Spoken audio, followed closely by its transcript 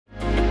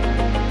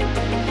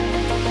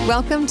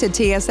Welcome to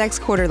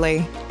TSX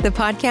Quarterly, the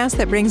podcast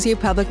that brings you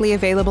publicly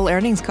available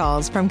earnings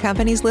calls from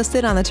companies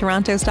listed on the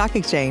Toronto Stock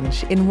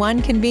Exchange in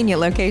one convenient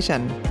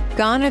location.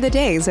 Gone are the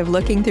days of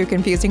looking through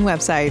confusing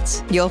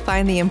websites. You'll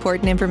find the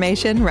important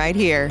information right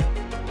here.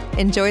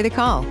 Enjoy the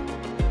call.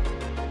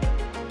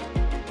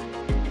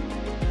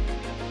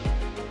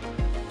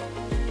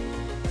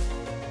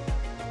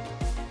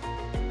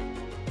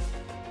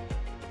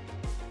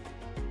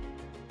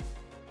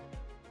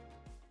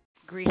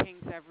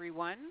 Greetings,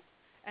 everyone,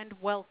 and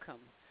welcome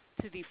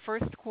to the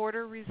first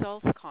quarter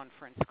results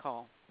conference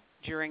call.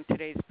 During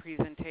today's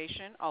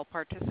presentation, all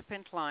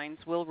participant lines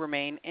will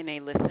remain in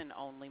a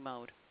listen-only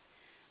mode.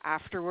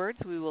 Afterwards,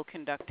 we will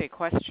conduct a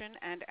question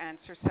and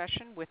answer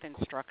session with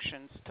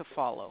instructions to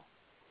follow.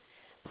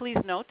 Please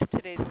note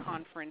today's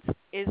conference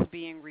is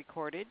being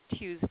recorded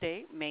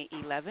Tuesday, May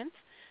 11th,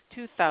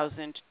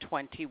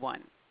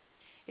 2021.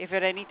 If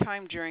at any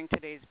time during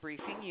today's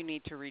briefing you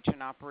need to reach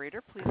an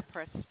operator, please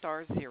press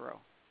star zero.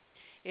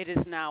 It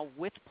is now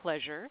with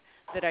pleasure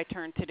that I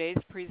turn today's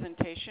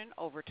presentation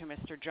over to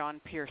Mr.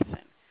 John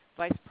Pearson,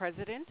 Vice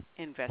President,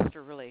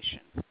 Investor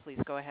Relations. Please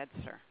go ahead,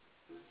 sir.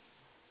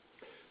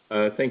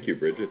 Thank you,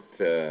 Bridget.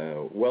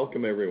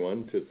 Welcome,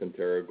 everyone, to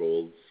Centerra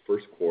Gold's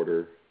first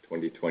quarter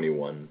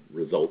 2021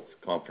 results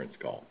conference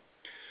call.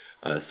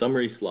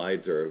 Summary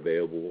slides are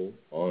available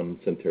on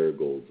Centerra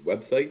Gold's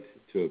website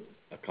to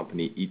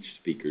accompany each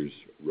speaker's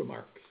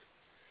remarks.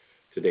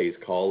 Today's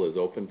call is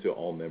open to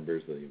all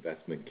members of the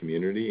investment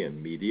community and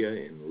media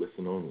in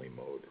listen-only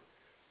mode.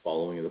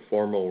 Following the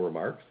formal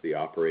remarks, the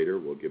operator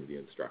will give the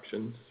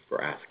instructions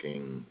for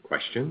asking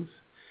questions,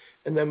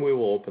 and then we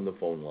will open the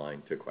phone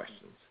line to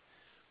questions.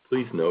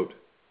 Please note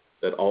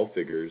that all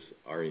figures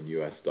are in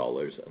U.S.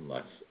 dollars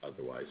unless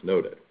otherwise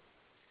noted.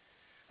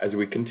 As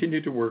we continue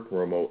to work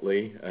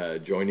remotely,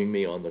 joining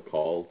me on the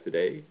call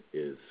today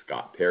is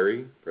Scott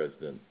Perry,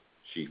 President,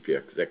 Chief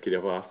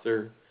Executive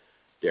Officer,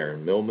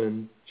 Darren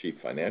Millman, Chief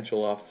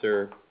Financial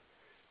Officer,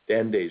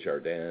 Dan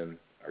Desjardins,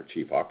 our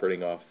Chief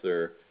Operating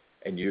Officer,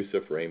 and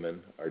Yusuf Rehman,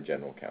 our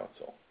General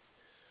Counsel.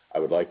 I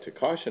would like to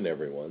caution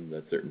everyone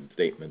that certain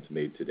statements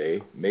made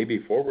today may be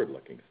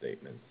forward-looking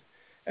statements,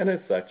 and as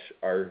such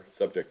are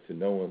subject to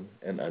known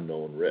and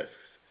unknown risks,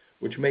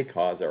 which may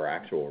cause our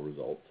actual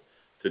results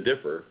to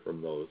differ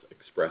from those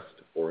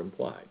expressed or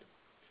implied.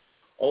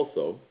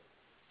 Also,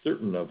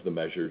 certain of the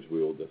measures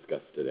we will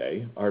discuss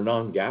today are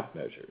non-GAAP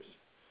measures.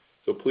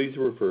 So please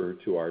refer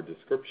to our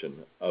description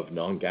of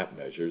non-GAAP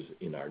measures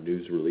in our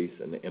news release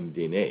and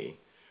MD&A,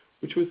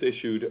 which was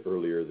issued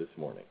earlier this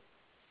morning.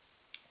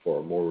 For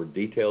a more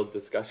detailed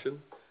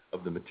discussion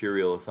of the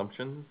material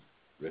assumptions,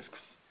 risks,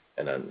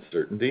 and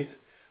uncertainties,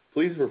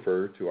 please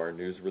refer to our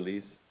news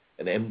release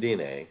and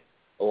MD&A,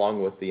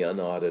 along with the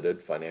unaudited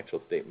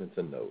financial statements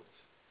and notes,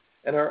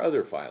 and our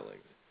other filings,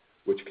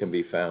 which can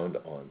be found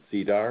on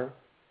SEDAR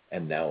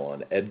and now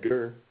on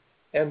EDGAR,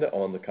 and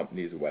on the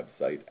company's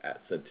website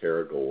at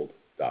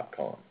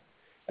centerragold.com.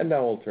 And now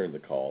I'll turn the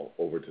call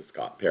over to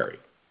Scott Perry.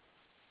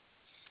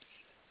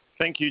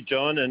 Thank you,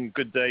 John, and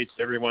good day to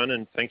everyone,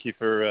 and thank you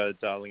for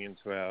dialing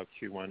into our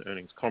Q1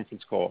 earnings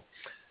conference call.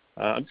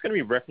 I'm just going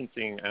to be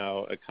referencing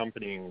our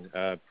accompanying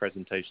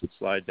presentation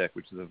slide deck,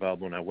 which is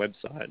available on our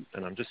website,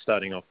 and I'm just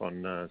starting off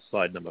on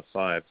slide number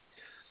 5.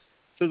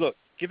 So look,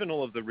 given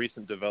all of the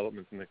recent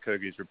developments in the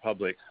Kyrgyz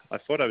Republic, I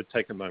thought I would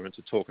take a moment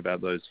to talk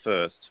about those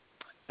first.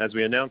 As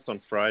we announced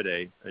on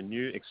Friday, a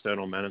new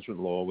external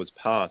management law was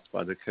passed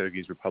by the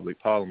Kyrgyz Republic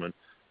Parliament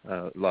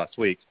last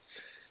week.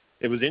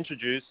 It was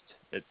introduced,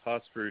 it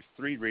passed through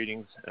 3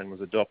 readings, and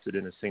was adopted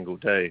in a single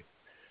day.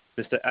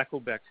 Mr.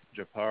 Akulbek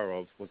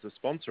Japarov was the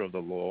sponsor of the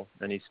law,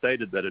 and he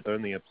stated that it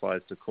only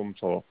applies to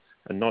Kumtor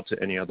and not to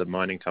any other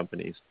mining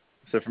companies.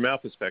 So from our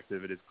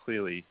perspective, it is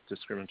clearly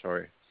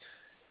discriminatory.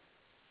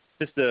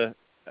 Mr.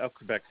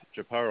 Akulbek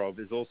Japarov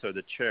is also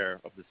the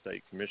chair of the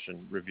State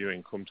Commission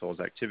reviewing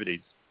Kumtor's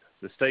activities.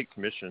 The State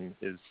Commission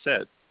is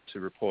set to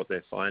report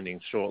their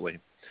findings shortly.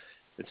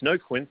 It's no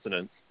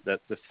coincidence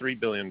that the $3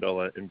 billion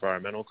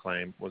environmental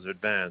claim was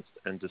advanced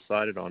and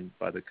decided on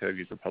by the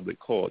Kyrgyz Republic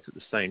courts at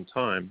the same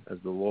time as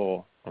the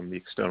law on the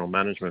external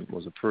management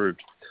was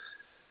approved.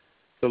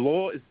 The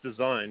law is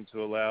designed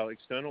to allow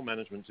external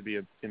management to be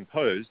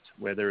imposed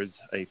where there is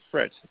a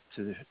threat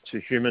to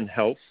human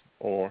health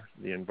or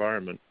the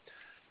environment.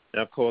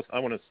 Now, of course, I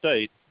want to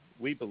state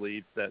we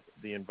believe that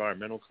the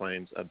environmental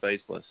claims are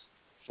baseless.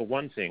 For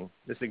one thing,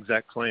 this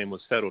exact claim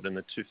was settled in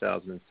the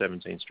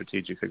 2017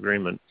 strategic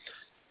agreement.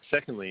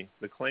 Secondly,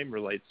 the claim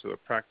relates to a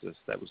practice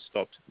that was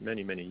stopped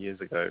many, many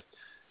years ago.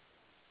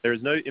 There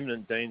is no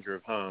imminent danger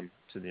of harm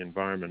to the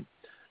environment.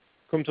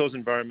 Kumtor's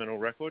environmental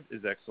record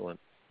is excellent,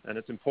 and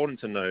it's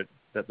important to note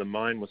that the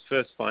mine was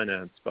first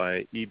financed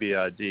by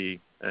EBRD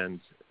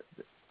and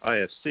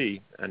IFC,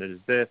 and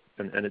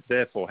it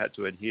therefore had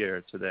to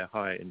adhere to their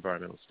high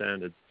environmental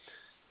standards.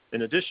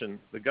 In addition,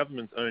 the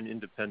government's own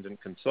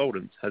independent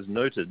consultant has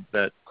noted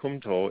that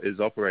Kumtor is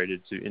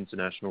operated to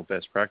international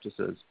best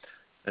practices,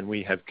 and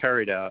we have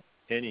carried out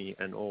any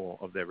and all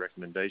of their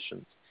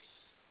recommendations.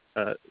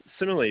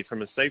 Similarly,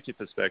 from a safety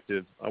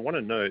perspective, I want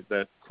to note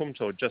that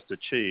Kumtor just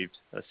achieved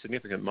a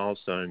significant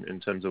milestone in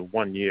terms of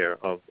 1 year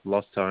of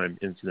lost time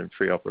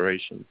incident-free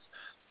operations.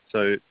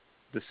 So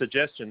the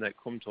suggestion that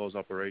Kumtor's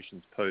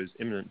operations pose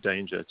imminent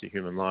danger to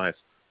human life,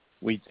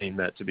 we deem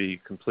that to be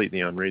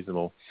completely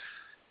unreasonable.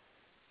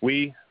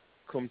 We,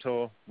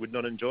 Kumtor, would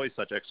not enjoy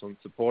such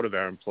excellent support of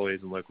our employees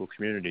and local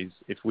communities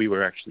if we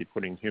were actually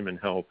putting human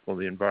health or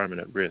the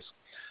environment at risk.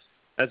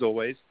 As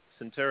always,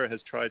 Centerra has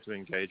tried to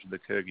engage with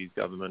the Kyrgyz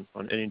government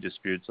on any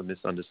disputes or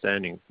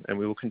misunderstandings, and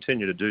we will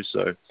continue to do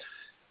so.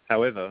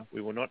 However,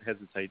 we will not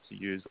hesitate to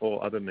use all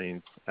other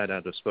means at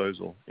our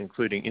disposal,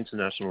 including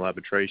international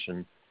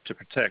arbitration, to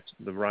protect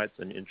the rights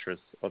and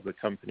interests of the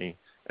company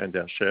and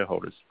our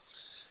shareholders.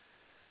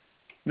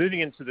 Moving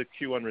into the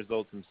Q1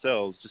 results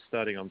themselves, just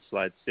starting on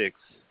slide 6,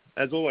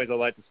 as always, I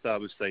like to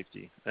start with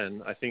safety,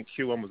 and I think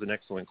Q1 was an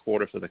excellent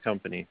quarter for the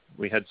company.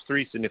 We had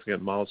 3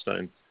 significant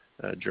milestones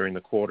during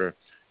the quarter.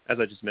 As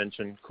I just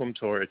mentioned,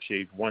 Kumtor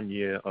achieved 1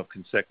 year of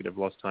consecutive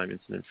lost time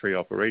incident-free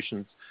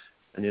operations.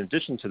 And in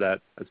addition to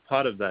that, as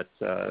part of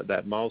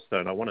that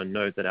milestone, I want to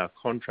note that our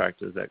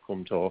contractors at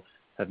Kumtor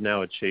have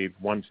now achieved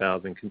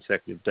 1,000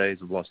 consecutive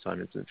days of lost time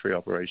incident-free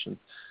operations.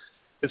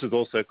 This was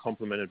also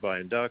complemented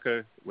by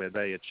Endako, where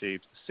they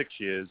achieved 6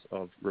 years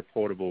of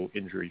reportable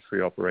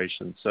injury-free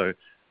operations. So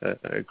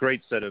a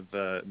great set of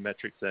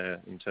metrics there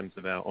in terms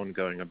of our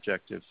ongoing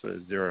objective for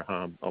zero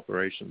harm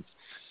operations.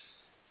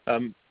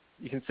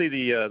 You can see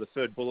the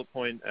third bullet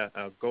point.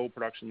 Our gold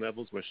production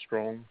levels were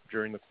strong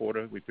during the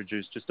quarter. We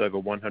produced just over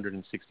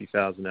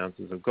 160,000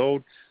 ounces of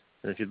gold.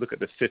 And if you look at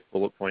the fifth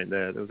bullet point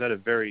there, it was at a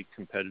very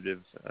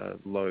competitive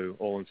low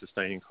all-in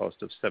sustaining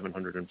cost of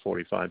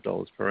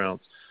 $745 per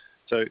ounce.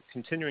 So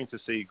continuing to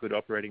see good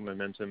operating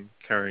momentum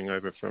carrying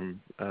over from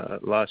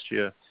last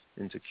year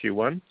into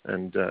Q1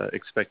 and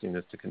expecting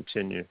this to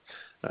continue.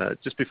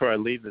 Just before I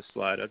leave this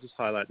slide, I'll just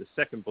highlight the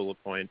second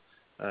bullet point.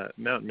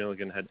 Mount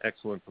Milligan had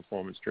excellent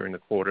performance during the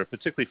quarter,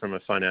 particularly from a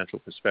financial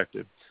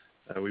perspective.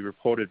 We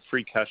reported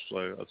free cash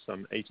flow of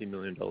some $80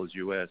 million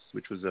US,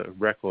 which was a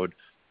record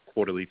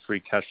quarterly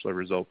free cash flow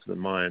result for the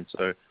mine.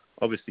 So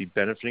obviously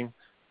benefiting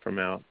from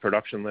our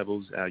production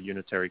levels, our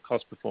unitary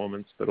cost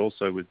performance, but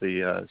also with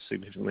the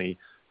significantly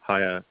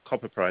higher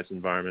copper price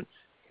environment,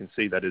 you can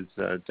see that is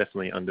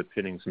definitely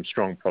underpinning some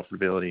strong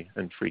profitability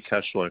and free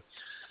cash flow.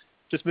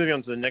 Just moving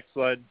on to the next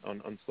slide,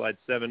 on slide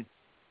 7.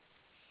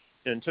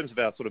 In terms of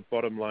our sort of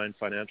bottom line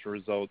financial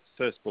results,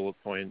 first bullet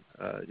point,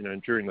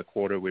 during the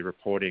quarter we're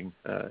reporting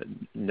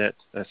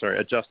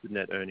adjusted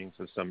net earnings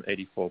of some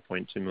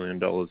 $84.2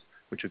 million,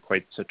 which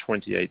equates to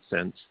 28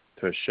 cents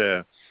per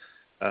share.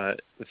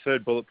 The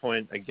third bullet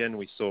point, again,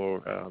 we saw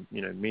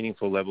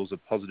meaningful levels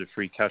of positive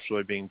free cash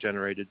flow being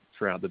generated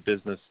throughout the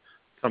business.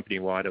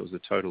 Company-wide, it was a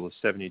total of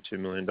 $72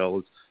 million.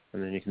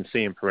 And then you can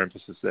see in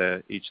parentheses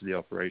there, each of the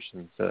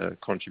operations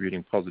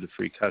contributing positive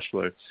free cash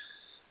flow.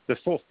 The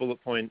fourth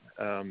bullet point,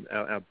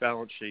 our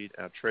balance sheet,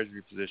 our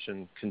treasury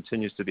position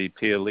continues to be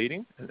peer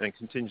leading and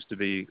continues to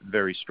be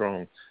very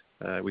strong.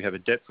 We have a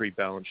debt-free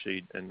balance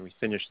sheet, and we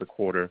finished the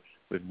quarter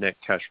with net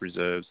cash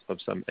reserves of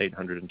some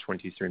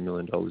 $823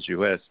 million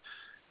US.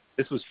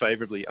 This was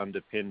favorably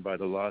underpinned by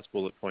the last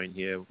bullet point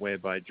here,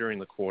 whereby during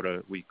the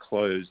quarter we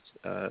closed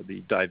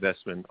the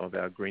divestment of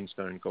our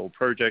Greenstone Gold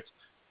project,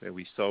 where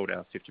we sold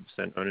our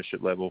 50%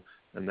 ownership level,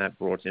 and that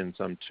brought in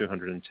some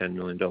 $210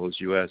 million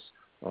US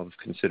of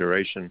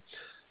consideration.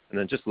 And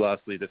then just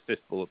lastly, the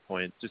fifth bullet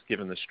point, just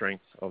given the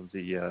strength of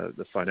the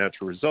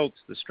financial results,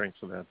 the strength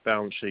of our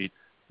balance sheet,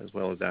 as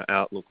well as our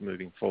outlook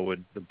moving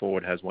forward, the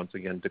board has once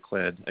again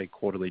declared a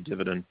quarterly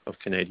dividend of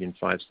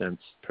 5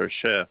 cents per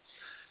share.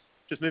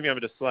 Just moving over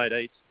to slide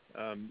 8,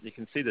 you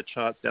can see the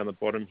charts down the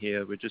bottom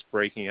here. We're just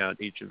breaking out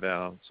each of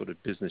our sort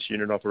of business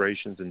unit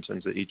operations in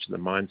terms of each of the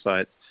mine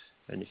sites.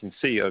 And you can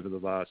see over the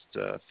last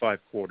 5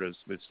 quarters,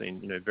 we've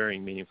seen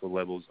varying meaningful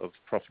levels of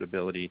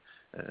profitability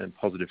and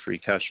positive free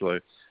cash flow.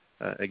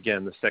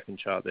 Again, the second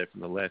chart there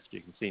from the left,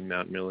 you can see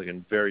Mount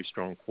Milligan, very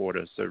strong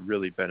quarter, so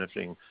really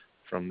benefiting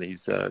from these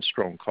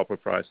strong copper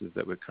prices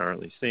that we're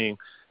currently seeing.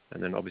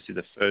 And then obviously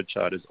the third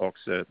chart is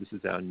Oxer. This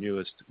is our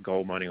newest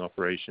gold mining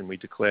operation. We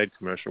declared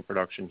commercial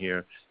production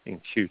here in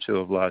Q2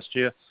 of last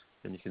year,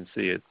 and you can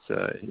see it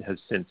has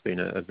since been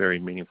a very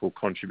meaningful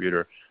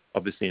contributor,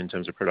 obviously in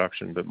terms of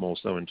production, but more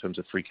so in terms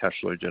of free cash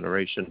flow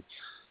generation.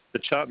 The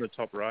chart in the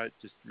top right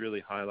just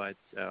really highlights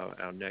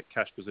our net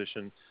cash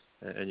position,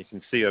 and you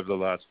can see over the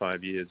last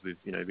 5 years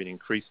we've been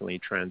increasingly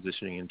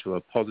transitioning into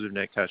a positive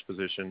net cash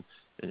position.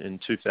 In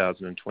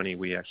 2020,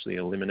 we actually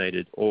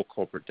eliminated all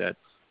corporate debt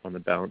on the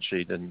balance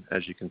sheet, and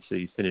as you can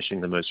see, finishing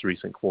the most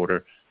recent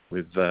quarter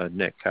with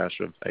net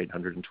cash of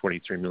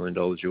 $823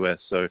 million US.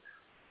 So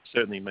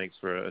certainly makes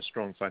for a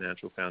strong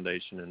financial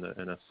foundation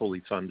and a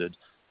fully funded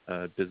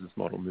business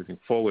model moving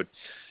forward.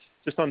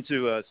 Just on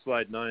to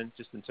slide 9,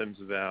 just in terms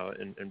of our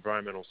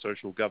environmental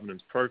social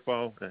governance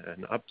profile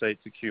and update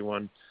to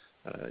Q1.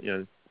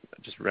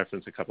 Just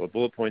reference a couple of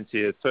bullet points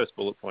here. First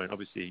bullet point,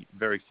 obviously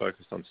very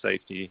focused on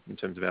safety in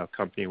terms of our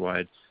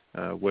company-wide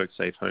Work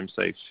Safe, Home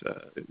Safe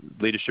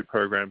leadership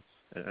program.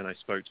 and I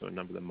spoke to a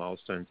number of the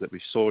milestones that we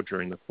saw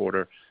during the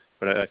quarter.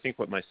 But I think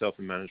what myself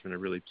and management are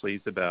really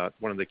pleased about,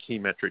 one of the key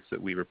metrics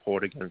that we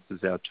report against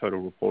is our total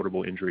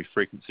reportable injury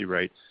frequency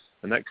rate,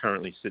 and that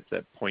currently sits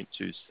at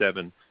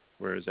 0.27,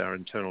 whereas our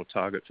internal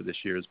target for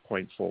this year is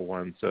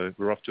 0.41. So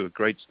we're off to a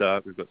great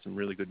start. We've got some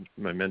really good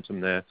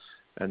momentum there,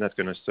 and that's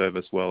going to serve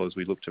us well as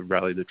we look to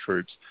rally the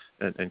troops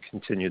and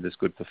continue this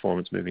good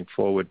performance moving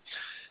forward.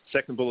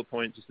 Second bullet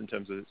point, just in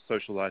terms of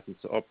social license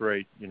to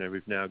operate,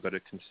 we've now got a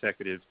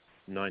consecutive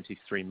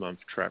 93-month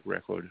track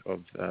record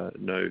of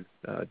no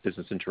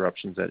business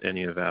interruptions at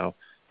any of our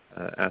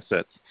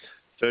assets.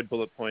 Third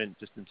bullet point,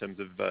 just in terms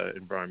of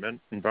environment.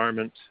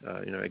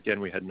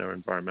 Again, we had no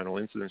environmental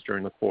incidents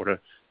during the quarter,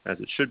 as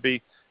it should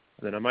be.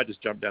 And then I might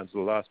just jump down to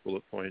the last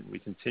bullet point. We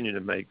continue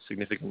to make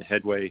significant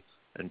headway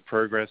and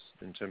progress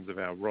in terms of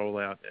our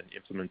rollout and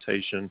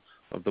implementation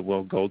of the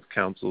World Gold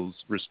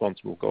Council's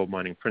responsible gold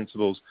mining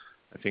principles.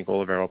 I think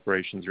all of our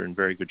operations are in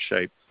very good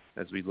shape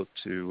as we look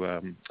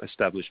to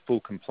establish full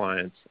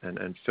compliance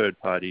and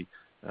third-party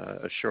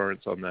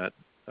assurance on that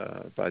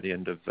by the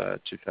end of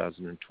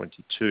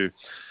 2022.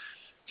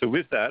 So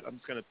with that, I'm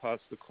just going to pass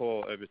the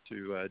call over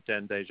to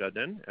Dan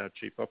Desjardins, our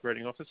Chief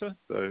Operating Officer.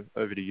 So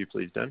over to you,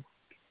 please, Dan.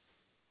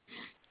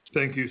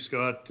 Thank you,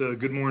 Scott.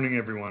 Good morning,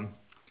 everyone.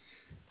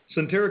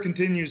 Centerra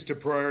continues to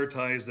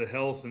prioritize the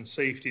health and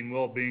safety and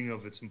well-being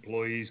of its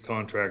employees,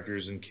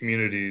 contractors, and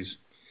communities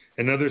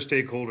and other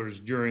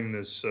stakeholders during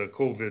this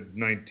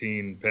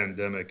COVID-19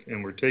 pandemic,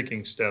 and we're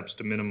taking steps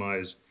to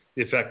minimize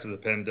the effect of the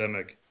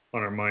pandemic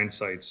on our mine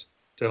sites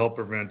to help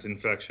prevent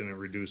infection and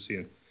reduce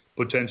the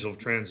potential of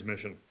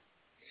transmission.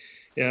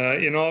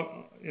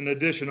 In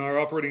addition, our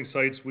operating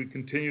sites, we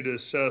continue to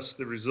assess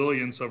the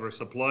resilience of our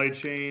supply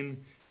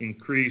chain,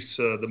 increase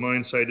the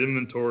mine site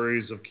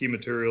inventories of key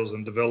materials,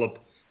 and develop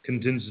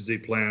contingency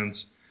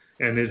plans,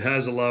 and it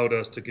has allowed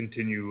us to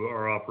continue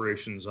our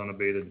operations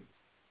unabated.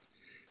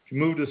 If you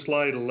move to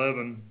slide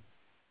 11,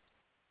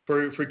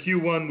 for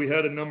Q1, we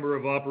had a number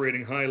of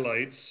operating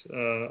highlights.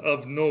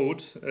 Of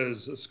note, as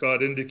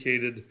Scott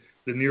indicated,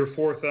 the near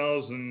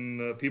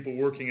 4,000 people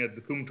working at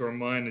the Kumtor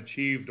mine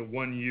achieved a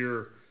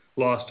 1-year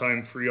lost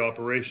time free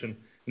operation,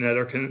 and at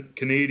our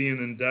Canadian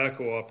and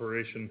Daco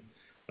operation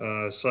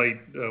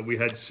site, we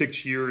had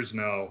 6 years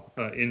now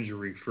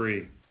injury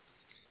free.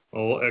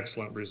 All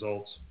excellent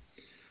results.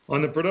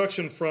 On the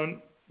production front,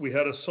 we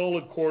had a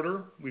solid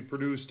quarter. We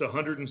produced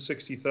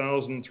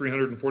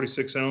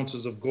 160,346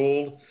 ounces of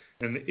gold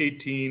and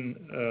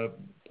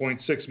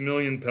 18.6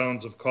 million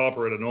pounds of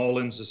copper at an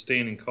all-in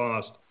sustaining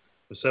cost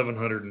of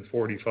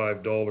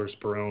 $745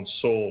 per ounce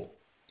sold.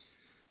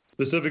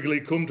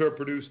 Specifically, Kumtor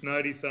produced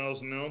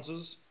 90,000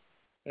 ounces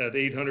at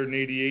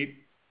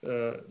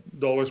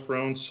 $888 per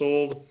ounce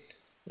sold.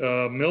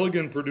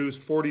 Milligan produced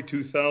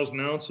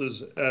 42,000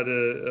 ounces at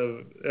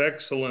an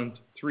excellent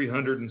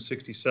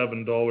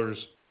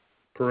 $367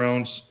 per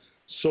ounce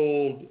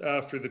sold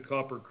after the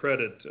copper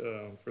credit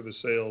for the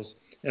sales.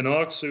 And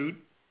Öksüt,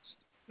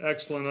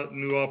 excellent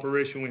new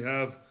operation, we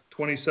have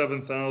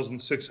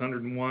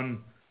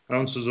 27,601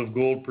 ounces of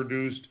gold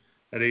produced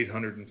at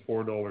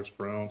 $804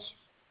 per ounce.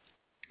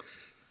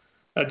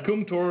 At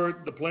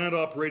Kumtor, the plant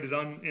operated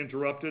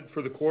uninterrupted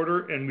for the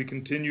quarter, and we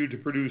continue to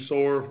produce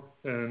ore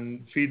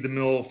and feed the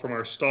mill from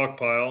our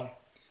stockpile.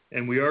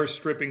 And we are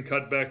stripping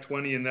cutback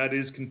 20, and that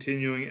is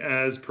continuing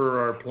as per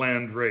our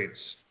planned rates.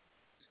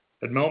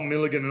 At Mount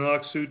Milligan and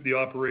Öksüt, the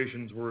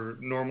operations were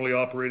normally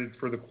operated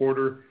for the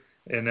quarter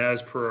and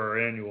as per our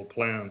annual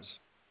plans.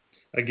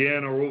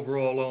 Again, our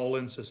overall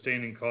all-in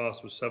sustaining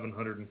cost was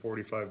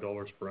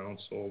 $745 per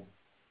ounce sold.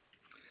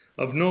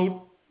 Of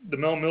note, the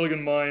Mount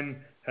Milligan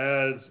mine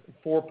has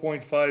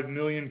 4.5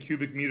 million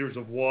cubic meters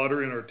of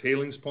water in our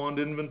tailings pond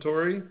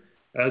inventory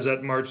as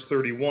at March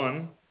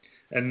 31.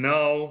 And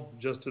now,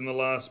 just in the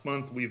last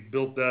month, we've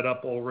built that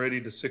up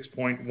already to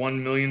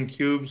 6.1 million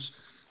cubes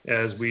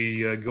as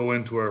we go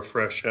into our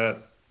fresh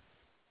head.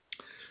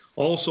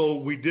 Also,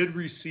 we did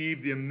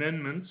receive the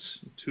amendments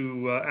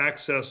to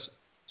access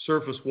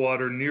surface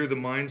water near the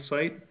mine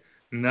site,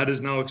 and that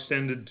is now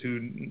extended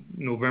to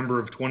November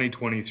of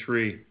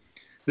 2023.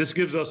 This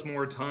gives us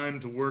more time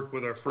to work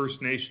with our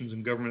First Nations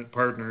and government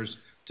partners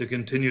to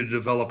continue to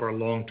develop our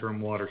long-term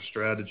water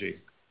strategy.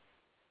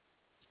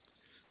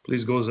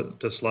 Please go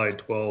to slide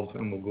 12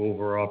 and we'll go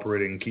over our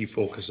operating key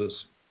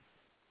focuses.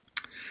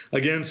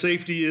 Again,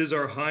 safety is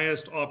our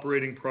highest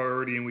operating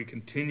priority, and we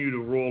continue to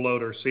roll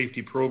out our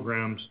safety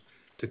programs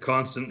to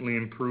constantly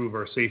improve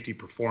our safety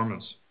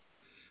performance.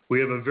 We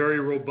have a very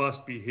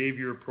robust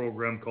behavior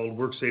program called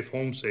Work Safe,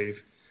 Home Safe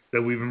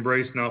that we've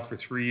embraced now for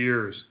 3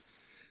 years.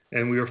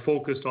 And we are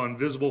focused on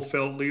visible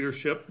felt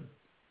leadership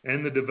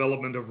and the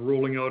development of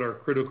rolling out our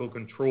critical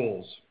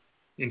controls.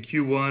 In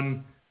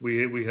Q1,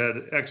 we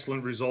had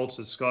excellent results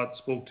that Scott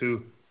spoke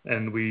to,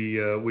 and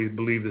we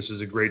believe this is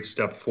a great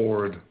step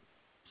forward.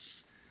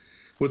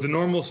 With the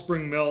normal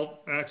spring melt,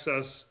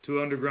 access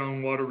to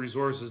underground water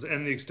resources,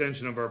 and the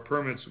extension of our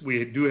permits,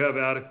 we do have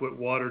adequate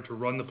water to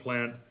run the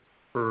plant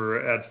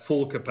at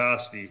full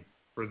capacity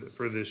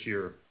for this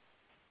year.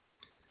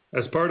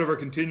 As part of our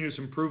continuous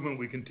improvement,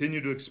 we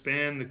continue to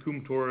expand the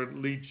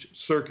Kumtor leach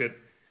circuit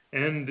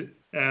and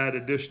add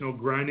additional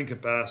grinding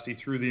capacity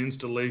through the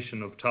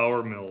installation of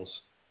tower mills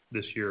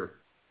this year.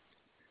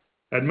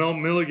 At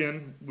Mount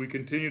Milligan, we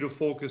continue to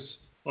focus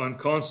on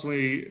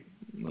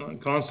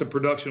constant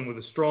production with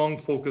a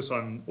strong focus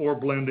on ore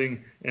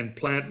blending and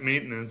plant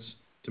maintenance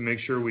to make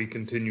sure we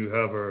continue to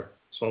have our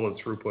solid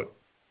throughput.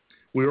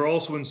 We are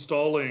also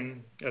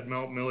installing at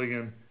Mount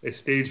Milligan a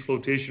staged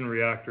flotation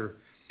reactor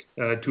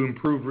to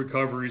improve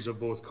recoveries of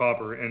both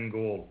copper and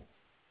gold.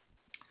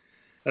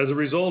 As a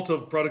result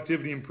of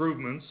productivity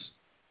improvements,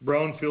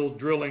 brownfield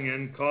drilling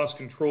and cost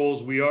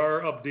controls, we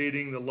are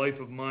updating the life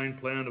of mine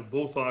plan of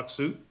both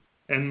Öksüt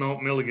and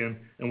Mount Milligan,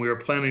 and we are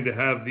planning to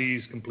have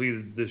these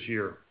completed this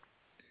year.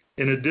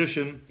 In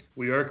addition,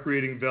 we are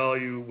creating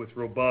value with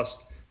robust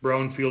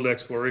brownfield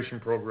exploration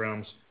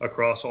programs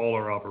across all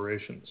our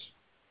operations.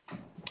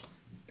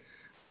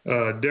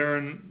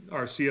 Darren,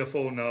 our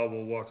CFO, now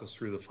will walk us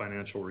through the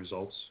financial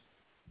results.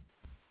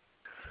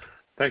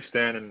 Thanks,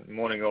 Dan, and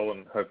morning all,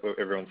 and hope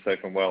everyone's safe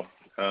and well.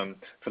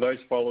 For those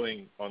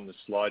following on the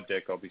slide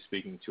deck, I'll be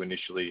speaking to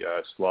initially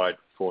slide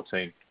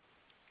 14.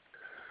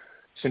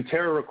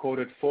 Centerra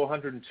recorded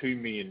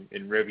 $402 million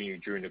in revenue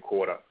during the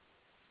quarter.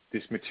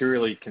 This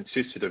materially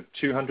consisted of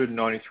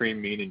 $293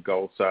 million in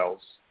gold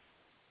sales,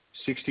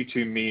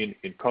 $62 million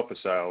in copper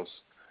sales,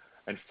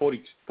 and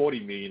 $40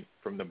 million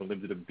from the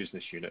molybdenum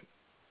business unit.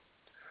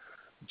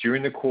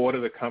 During the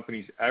quarter, the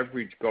company's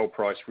average gold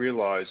price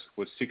realized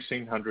was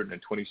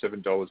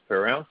 $1,627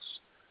 per ounce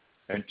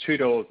and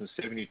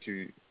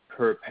 $2.72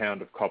 per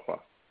pound of copper.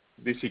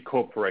 This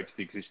incorporates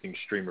the existing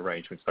stream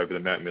arrangements over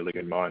the Mount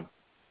Milligan mine.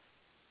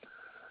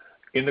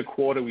 In the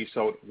quarter, we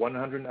sold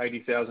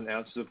 180,000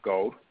 ounces of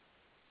gold,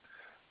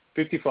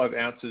 55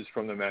 ounces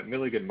from the Mount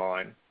Milligan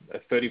mine, a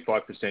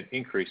 35%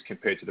 increase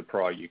compared to the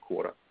prior year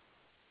quarter.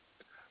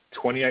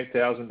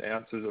 28,000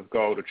 ounces of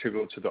gold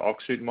attributable to the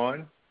Öksüt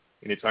mine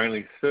in its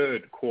only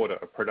third quarter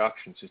of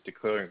production since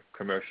declaring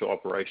commercial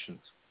operations.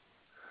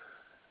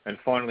 And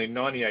finally,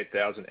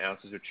 98,000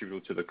 ounces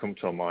attributable to the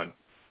Kumtor mine.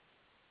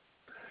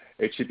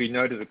 It should be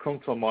noted the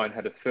Kumtor mine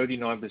had a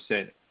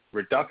 39%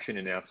 reduction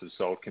in ounces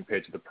sold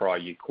compared to the prior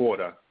year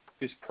quarter.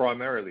 This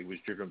primarily was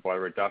driven by a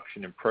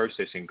reduction in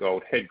processing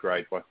gold head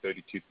grade by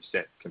 32%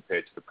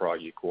 compared to the prior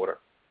year quarter.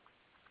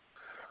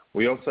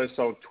 We also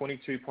sold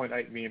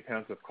 22.8 million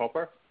pounds of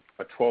copper,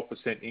 a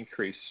 12%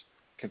 increase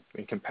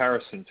in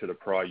comparison to the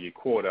prior year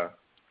quarter.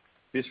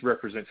 This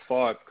represents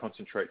 5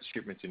 concentrate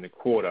shipments in the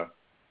quarter.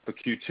 For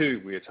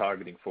Q2, we are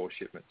targeting 4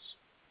 shipments.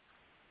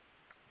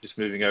 Just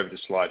moving over to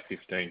slide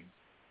 15.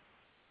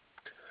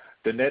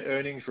 The net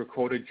earnings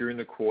recorded during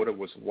the quarter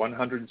was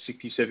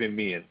 $167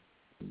 million.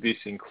 This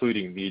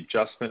including the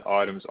adjustment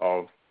items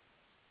of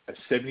a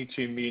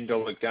 $72 million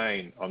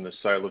gain on the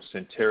sale of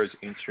Centerra's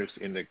interest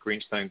in the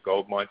Greenstone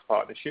Gold Mines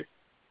Partnership,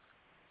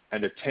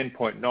 and a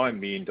 $10.9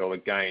 million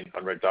gain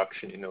on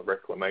reduction in the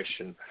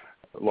reclamation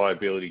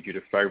liability due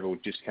to favorable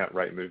discount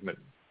rate movement.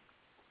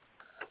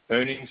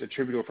 Earnings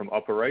attributable from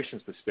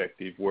operations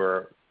perspective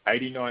were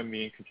 $89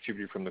 million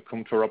contributed from the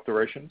Kumtor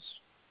operations,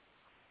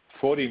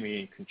 $40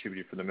 million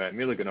contributed from the Mount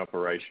Milligan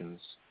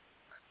operations,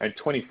 and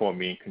 $24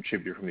 million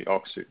contributed from the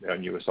Öksüt, our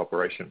newest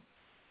operation.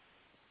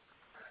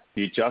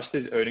 The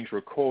adjusted earnings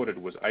recorded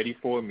was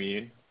 $84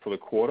 million for the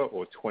quarter,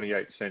 or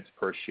 28 cents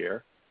per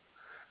share.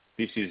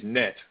 This is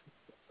net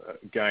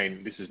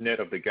gain. This is net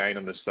of the gain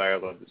on the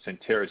sale of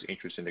Centerra's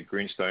interest in the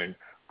Greenstone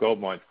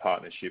Gold Mines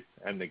Partnership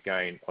and the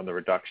gain on the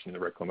reduction in the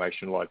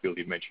reclamation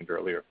liability mentioned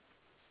earlier.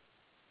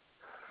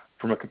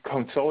 From a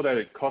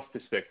consolidated cost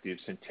perspective,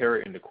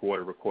 Centerra in the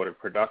quarter recorded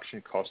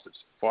production costs of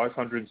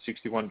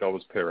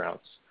 $561 per ounce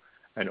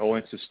and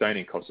all-in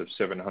sustaining costs of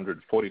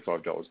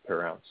 $745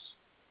 per ounce.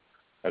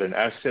 At an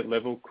asset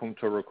level,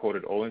 Kumtor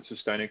recorded all-in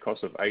sustaining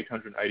costs of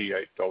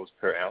 $888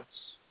 per ounce.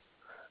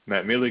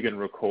 Mount Milligan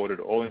recorded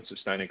all-in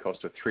sustaining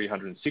cost of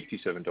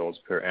 $367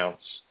 per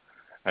ounce,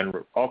 and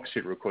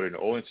Öksüt recorded an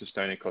all-in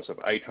sustaining cost of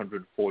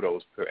 $804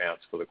 per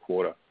ounce for the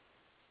quarter.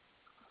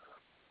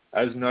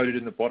 As noted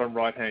in the bottom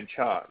right-hand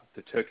chart,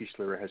 the Turkish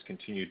lira has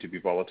continued to be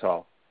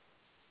volatile.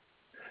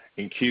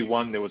 In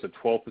Q1, there was a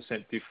 12%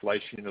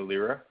 deflation in the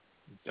lira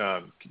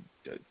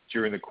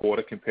during the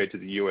quarter compared to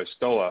the US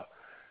dollar,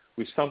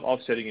 with some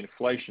offsetting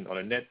inflation on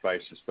a net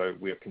basis, but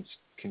we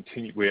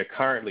are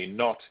currently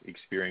not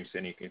experiencing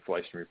any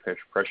inflationary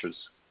pressures.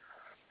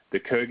 The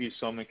Kyrgyz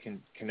Soman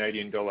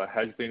Canadian dollar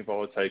has been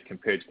volatile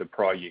compared to the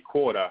prior year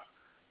quarter,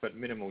 but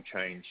minimal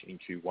change in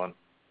Q1.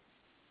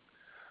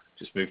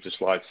 Just move to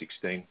slide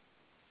 16.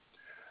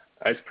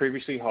 As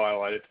previously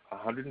highlighted,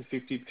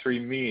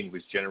 $153 million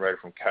was generated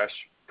from cash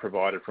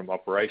provided from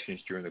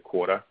operations during the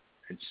quarter,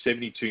 and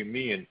 $72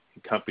 million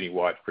in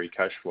company-wide free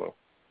cash flow.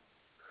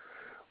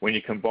 When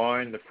you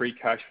combine the free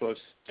cash flow of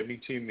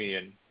 $72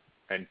 million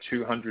and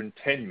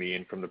 $210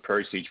 million from the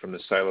proceeds from the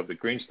sale of the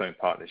Greenstone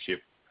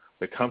Partnership,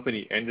 the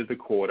company ended the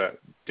quarter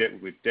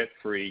with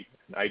debt-free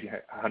and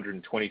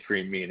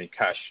 $123 million in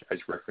cash, as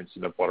referenced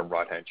in the bottom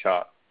right-hand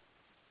chart.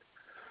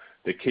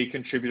 The key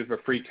contributor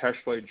for free cash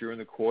flow during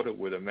the quarter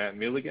were the Mount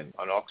Milligan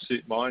and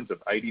Öksüt mines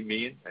of $80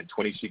 million and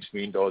 $26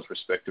 million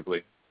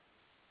respectively.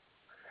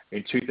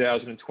 In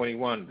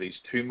 2021, these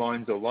two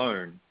mines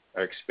alone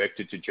are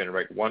expected to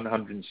generate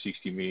 $160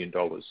 million,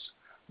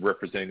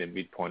 representing the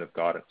midpoint of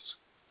guidance.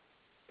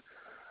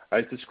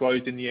 As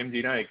disclosed in the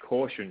MD&A,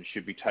 caution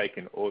should be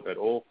taken at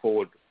all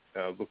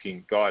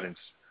forward-looking guidance,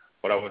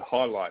 but I would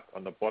highlight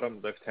on the bottom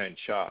left-hand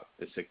chart,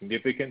 the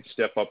significant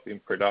step-up in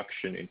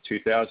production in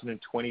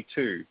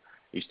 2022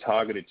 is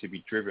targeted to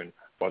be driven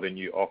by the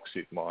new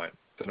Öksüt mine,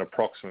 with an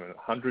approximate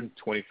 125%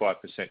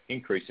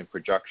 increase in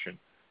production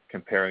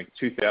comparing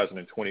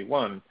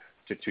 2021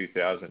 to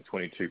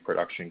 2022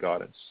 production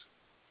guidance.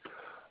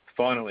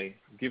 Finally,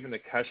 given the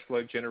cash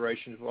flow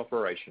generation of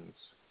operations,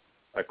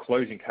 a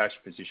closing cash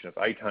position of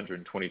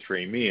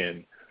 $823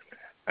 million,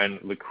 and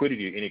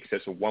liquidity in excess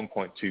of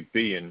 $1.2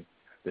 billion,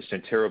 the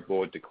Centerra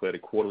board declared a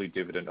quarterly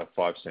dividend of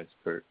 5 cents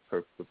per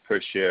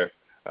share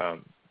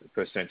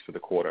for the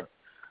quarter.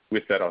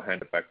 With that, I'll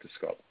hand it back to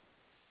Scott.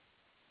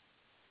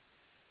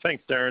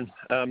 Thanks, Darren.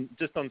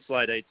 Just on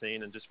slide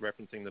 18 and just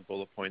referencing the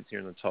bullet points here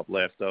in the top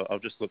left, I'll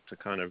just look to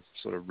kind of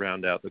sort of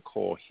round out the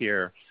core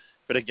here.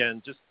 But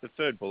again, just the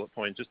third bullet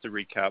point, just to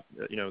recap,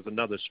 it was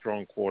another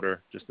strong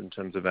quarter just in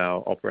terms of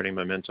our operating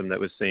momentum that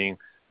we're seeing.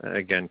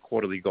 Again,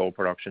 quarterly gold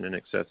production in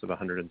excess of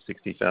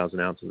 160,000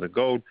 ounces of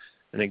gold.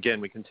 And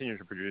again, we continue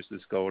to produce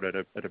this gold at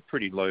a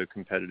pretty low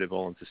competitive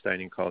all-in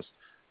sustaining cost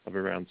of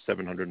around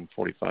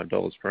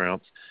 $745 per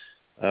ounce.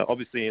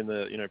 Obviously, in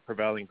the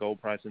prevailing gold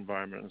price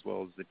environment as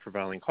well as the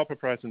prevailing copper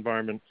price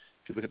environment,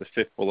 if you look at the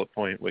fifth bullet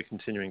point, we're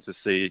continuing to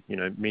see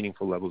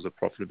meaningful levels of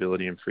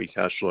profitability and free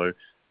cash flow,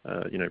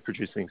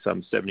 producing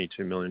some $72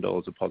 million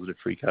of positive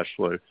free cash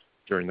flow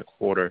during the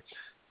quarter.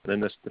 And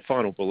then the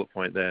final bullet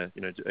point there,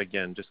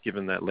 again, just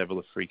given that level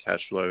of free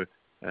cash flow,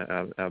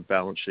 our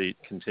balance sheet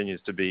continues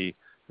to be,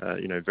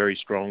 very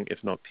strong,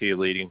 if not peer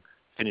leading,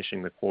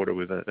 finishing the quarter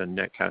with a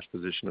net cash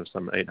position of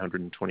some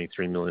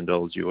 $823 million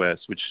US,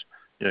 which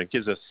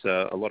gives us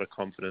a lot of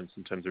confidence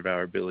in terms of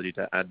our ability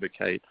to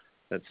advocate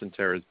that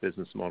Centerra's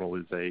business model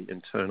is a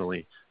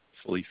internally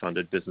fully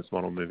funded business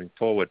model moving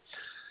forward.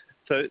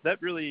 So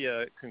that really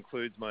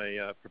concludes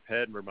my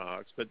prepared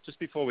remarks. But just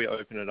before we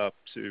open it up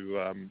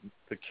to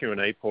the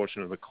Q&A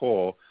portion of the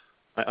call,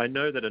 I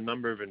know that a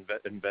number of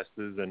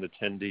investors and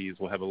attendees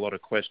will have a lot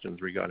of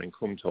questions regarding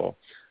Kumtor.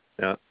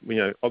 Now,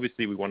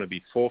 obviously we want to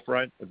be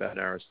forthright about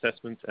our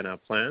assessments and our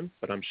plans,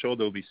 but I'm sure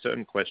there will be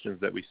certain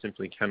questions that we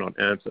simply cannot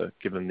answer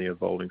given the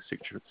evolving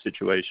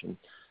situation,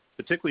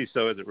 particularly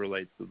so as it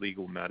relates to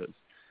legal matters.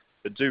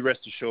 But do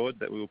rest assured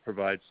that we will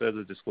provide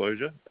further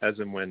disclosure as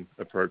and when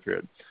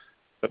appropriate.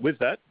 But with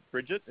that,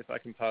 Bridget, if I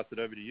can pass it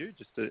over to you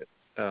just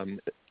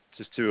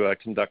to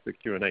conduct the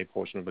Q&A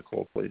portion of the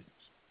call, please.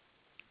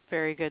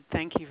 Very good.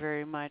 Thank you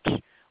very much.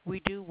 We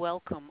do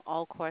welcome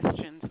all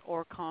questions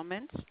or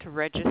comments. To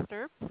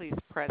register, please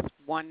press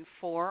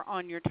 1-4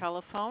 on your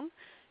telephone.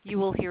 You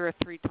will hear a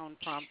 3-tone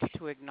prompt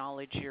to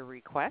acknowledge your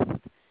request.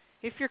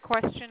 If your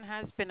question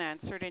has been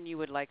answered and you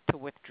would like to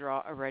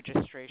withdraw a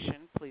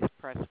registration, please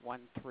press 1-3.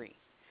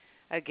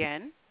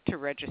 Again, to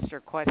register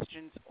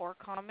questions or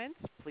comments,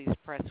 please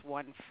press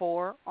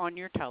 1-4 on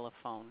your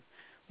telephone.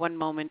 One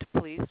moment,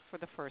 please, for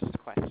the first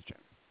question.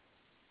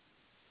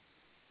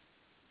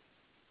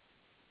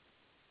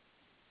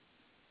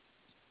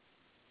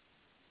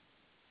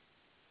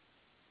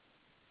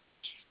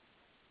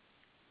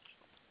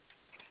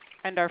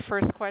 And our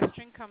first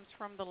question comes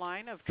from the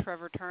line of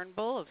Trevor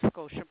Turnbull of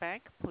Scotiabank.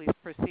 Please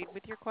proceed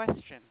with your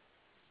question.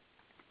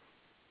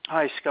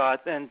 Hi,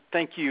 Scott, and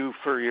thank you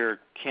for your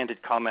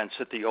candid comments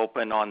at the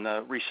open on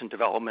the recent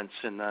developments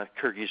in the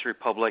Kyrgyz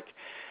Republic.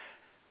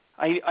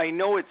 I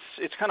know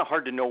it's kind of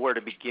hard to know where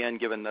to begin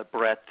given the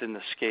breadth and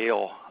the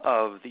scale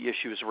of the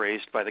issues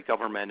raised by the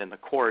government and the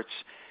courts.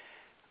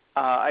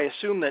 I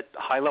assume that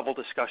high-level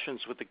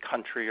discussions with the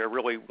country are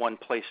really one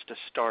place to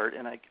start,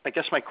 and I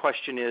guess my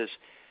question is,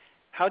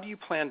 how do you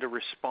plan to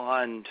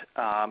respond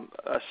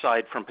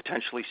aside from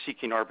potentially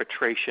seeking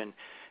arbitration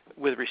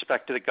with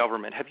respect to the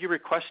government? Have you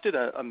requested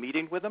a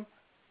meeting with them?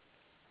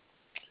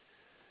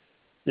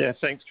 Yeah,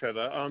 thanks,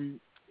 Trevor.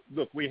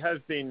 Look, we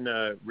have been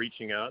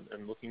reaching out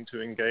and looking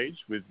to engage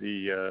with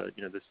the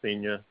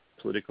senior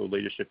political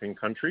leadership in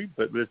country,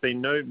 but there's been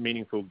no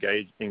meaningful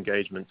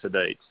engagement to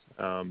date.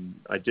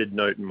 I did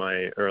note in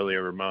my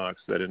earlier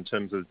remarks that in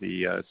terms of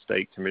the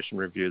state commission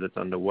review that's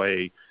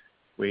underway,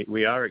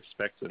 we are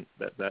expectant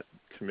that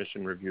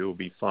commission review will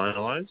be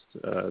finalized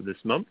this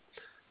month,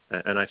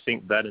 and I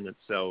think that in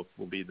itself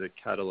will be the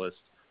catalyst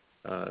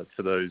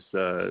for those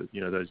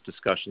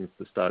discussions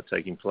to start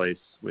taking place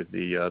with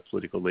the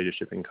political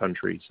leadership in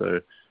country.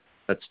 So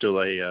that's still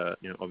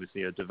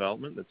obviously a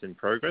development that's in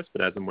progress,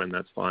 but as and when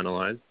that's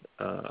finalized,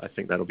 I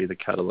think that'll be the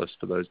catalyst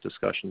for those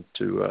discussions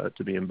to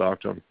be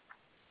embarked on.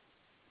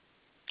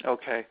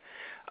 Okay.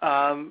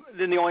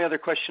 Then the only other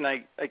question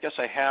I guess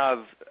I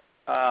have.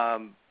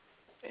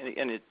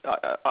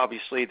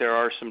 Obviously there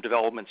are some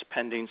developments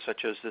pending,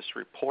 such as this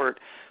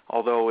report,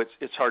 although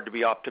it's hard to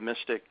be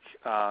optimistic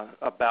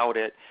about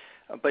it.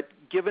 But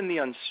given the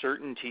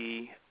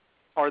uncertainty,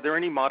 are there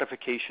any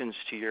modifications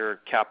to your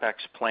CapEx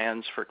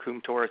plans for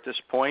Kumtor at this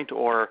point,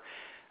 or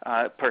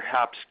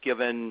perhaps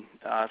given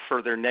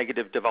further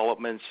negative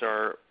developments,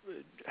 or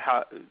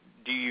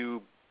do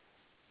you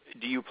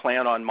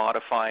plan on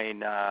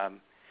modifying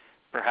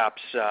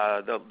perhaps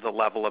the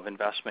level of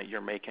investment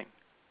you're making?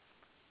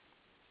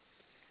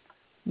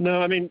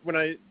 No, I mean, when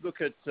I look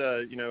at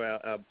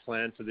our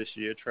plan for this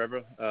year,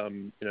 Trevor,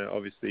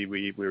 obviously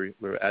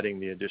we're adding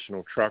the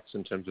additional trucks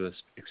in terms of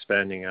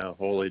expanding our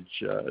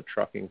haulage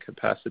trucking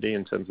capacity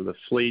in terms of the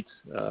fleet.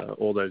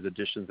 All those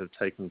additions have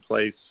taken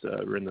place.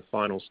 We're in the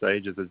final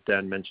stages, as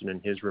Dan mentioned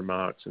in his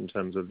remarks, in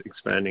terms of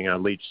expanding our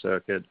leach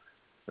circuit,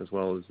 as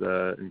well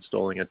as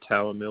installing a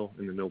tower mill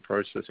in the mill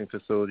processing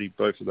facility.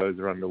 Both of those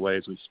are underway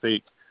as we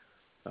speak.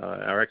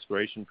 Our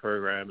exploration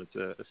program, it's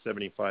a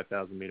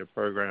 75,000 meter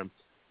program,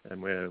 and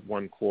we're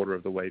 1/4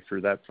 of the way through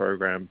that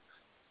program.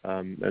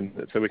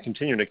 And so we're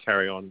continuing to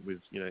carry on with,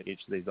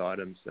 each of these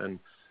items. And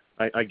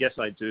I guess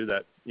I do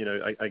that,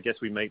 I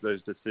guess we make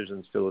those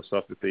decisions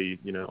philosophically,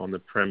 on the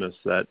premise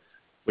that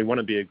we want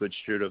to be a good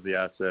steward of the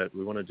asset.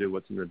 We want to do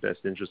what's in the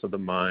best interest of the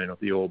mine, of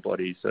the ore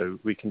body. So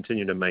we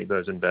continue to make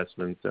those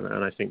investments. And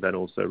I think that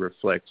also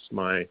reflects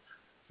my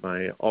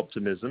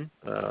optimism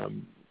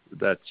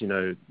that,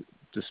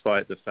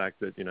 despite the fact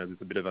that,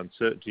 there's a bit of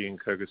uncertainty in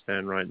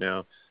Kyrgyzstan right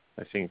now,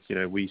 I think,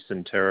 we,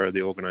 Centerra,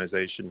 the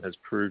organization, has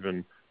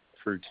proven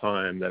through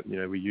time that,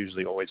 we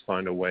usually always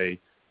find a way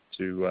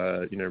to,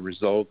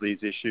 resolve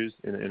these issues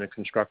in a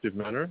constructive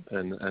manner.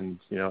 And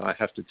I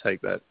have to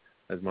take that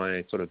as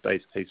my sort of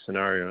base case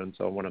scenario. And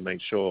so I want to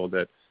make sure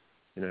that,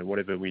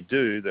 whatever we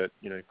do, that,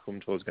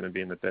 Kumtor is going to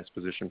be in the best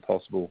position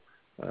possible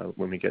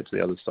when we get to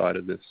the other side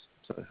of this.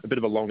 So a bit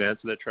of a long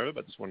answer there, Trevor,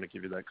 but just wanted to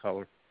give you that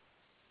color.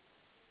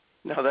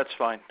 No, that's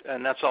fine.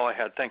 And that's all I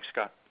had. Thanks,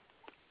 Scott.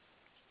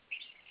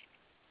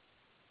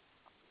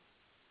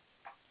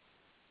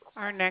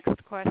 Our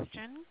next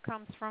question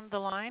comes from the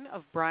line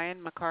of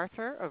Brian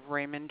MacArthur of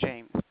Raymond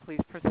James.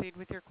 Please proceed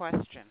with your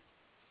question.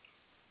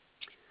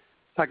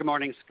 Hi, good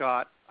morning,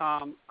 Scott.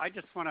 I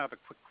just want to have a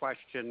quick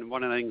question.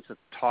 One of the things it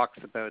talks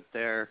about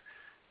there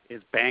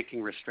is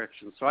banking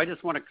restrictions. So I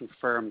just want to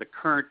confirm the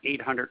current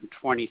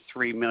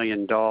 $823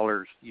 million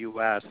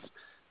U.S.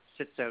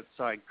 sits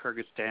outside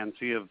Kyrgyzstan,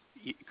 so you have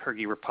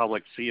Kyrgyz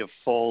Republic, so you have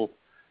full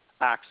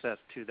access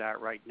to that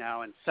right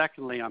now. And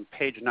secondly, on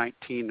page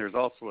 19, there's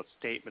also a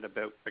statement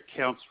about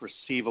accounts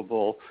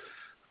receivable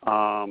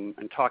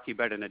and talking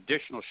about an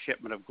additional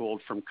shipment of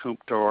gold from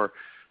Kumtor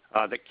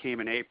that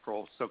came in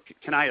April. So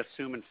can I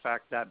assume, in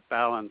fact, that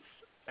balance,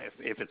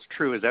 if it's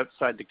true, is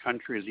outside the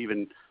country, is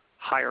even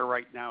higher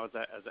right now as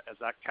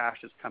that cash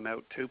has come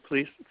out too,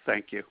 please?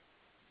 Thank you.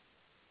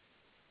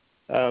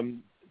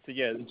 So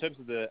yeah, in terms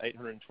of the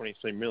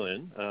 $823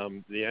 million,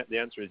 the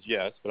answer is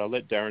yes, but I'll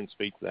let Darren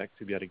speak to that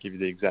to be able to give you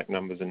the exact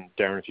numbers. And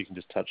Darren, if you can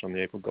just touch on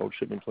the April gold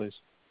shipment, please.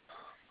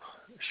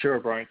 Sure,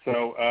 Brian.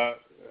 So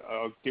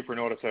I'll give you an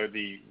order. So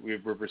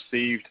we've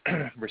received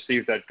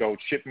that gold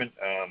shipment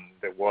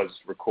that was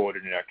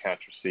recorded in our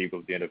accounts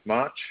receivable at the end of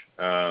March.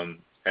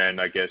 And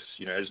I guess,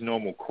 as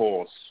normal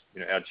course,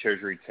 our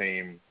treasury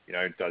team,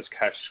 does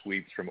cash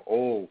sweeps from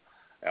all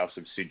our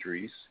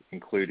subsidiaries,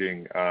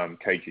 including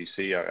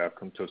KGC, our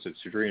Kumtor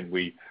subsidiary, and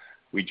we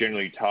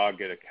generally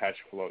target a cash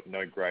flow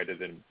no greater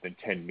than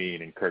 10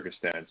 million in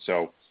Kyrgyzstan.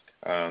 So,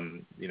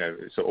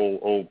 so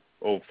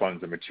all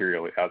funds are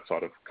materially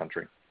outside of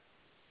country.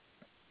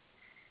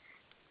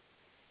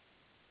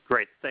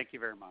 Great. Thank you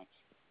very much.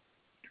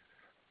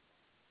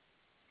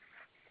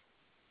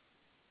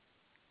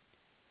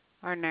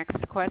 Our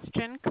next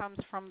question comes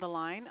from the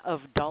line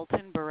of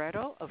Dalton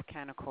Barreto of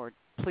Canaccord.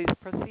 Please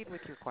proceed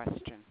with your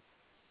question.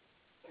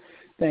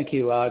 Thank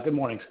you. Good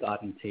morning,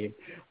 Scott and team.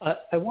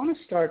 I want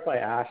to start by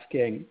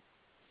asking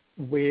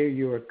where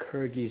your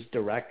Kyrgyz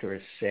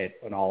directors sit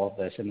on all of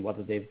this and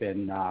whether they've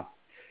been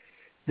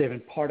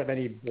part of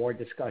any board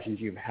discussions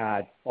you've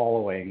had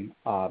following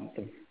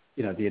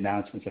the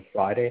announcements of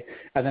Friday.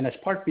 And then as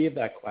part B of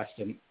that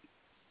question,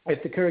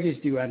 if the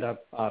Kyrgyz do end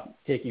up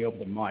taking over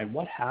the mine,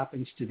 what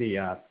happens to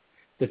the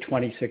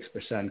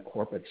 26%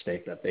 corporate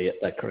stake that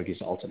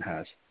Kyrgyz Altan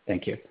has?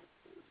 Thank you.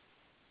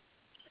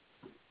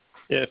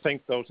 Yeah,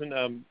 thanks, Dalton.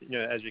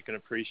 As you can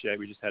appreciate,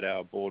 we just had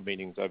our board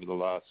meetings over the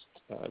last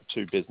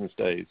 2 business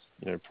days,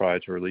 prior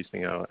to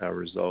releasing our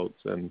results.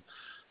 And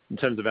in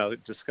terms of our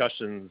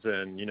discussions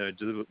and,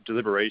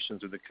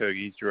 deliberations with the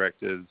Kyrgyz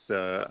directors,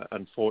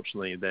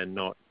 unfortunately, they're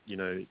not,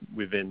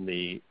 within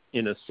the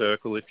inner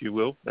circle, if you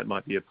will. That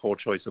might be a poor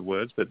choice of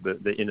words, but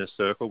the inner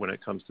circle when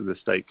it comes to the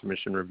State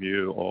Commission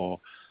review or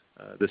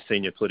the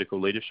senior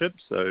political leadership.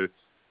 So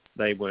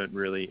they weren't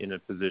really in a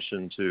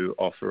position to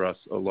offer us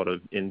a lot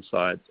of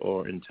insight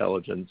or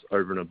intelligence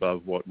over and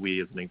above what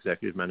we as an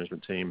executive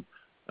management team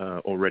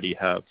already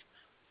have.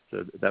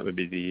 So that would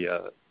be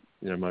the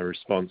my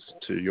response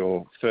to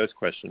your first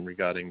question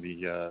regarding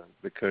the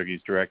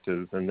Kyrgyz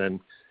directors. And then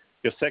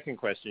your second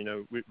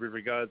question, with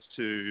regards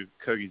to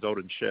Kyrgyz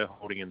Altan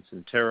shareholding in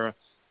Centerra,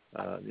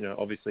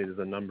 Obviously there's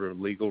a number of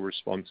legal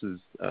responses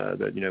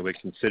that we're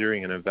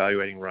considering and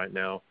evaluating right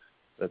now,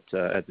 but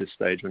at this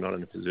stage we're not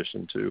in a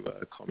position to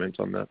comment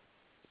on that.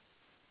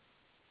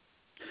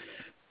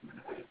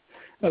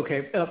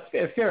 Okay,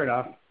 fair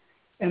enough.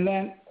 And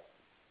then,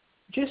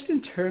 just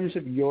in terms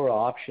of your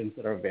options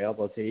that are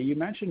available to you, you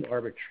mentioned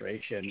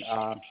arbitration.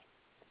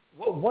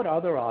 What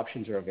other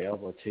options are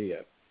available to you?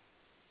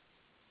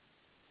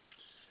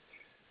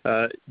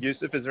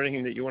 Yusuf, is there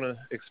anything that you want to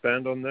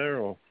expand on there,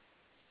 or?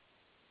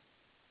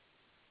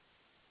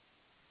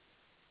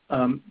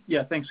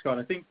 Yeah, thanks, Scott.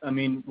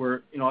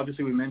 We're,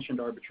 obviously we mentioned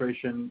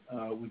arbitration.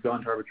 We've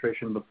gone to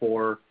arbitration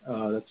before.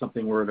 That's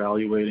something we're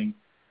evaluating.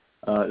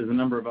 There's a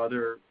number of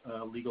other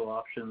legal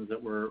options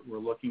that we're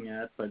looking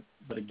at, but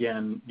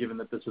again, given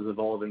that this is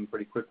evolving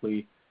pretty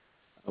quickly,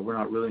 we're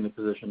not really in a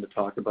position to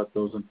talk about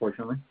those,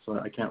 unfortunately. So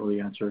I can't really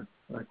answer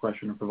that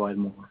question or provide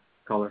more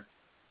color.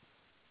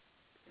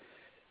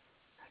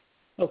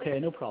 Okay,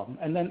 no problem.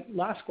 And then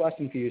last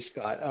question for you,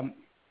 Scott.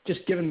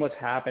 Just given what's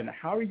happened,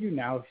 how are you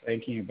now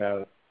thinking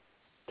about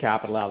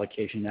capital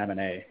allocation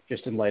M&A,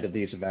 just in light of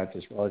these events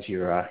as well as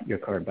your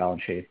current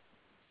balance sheet?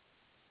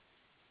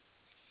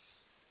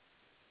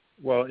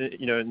 Well,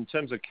 in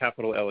terms of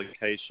capital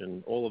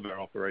allocation, all of our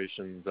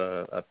operations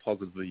are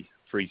positively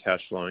free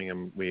cash flowing,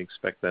 and we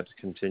expect that to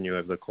continue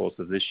over the course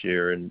of this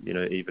year and,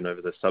 even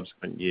over the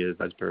subsequent years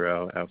as per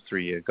our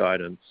 3-year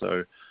guidance.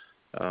 So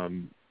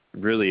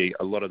really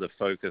a lot of the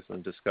focus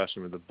and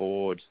discussion with the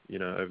board,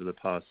 over the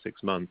past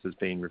 6 months has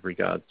been with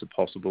regards to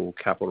possible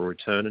capital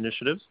return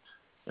initiatives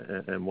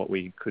and what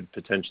we could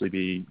potentially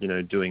be,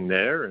 doing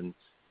there. And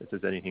if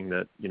there's anything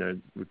that,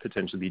 would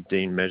potentially be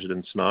deemed measured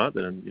and smart,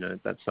 then,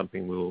 that's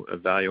something we'll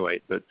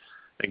evaluate. But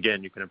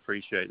again, you can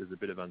appreciate there's a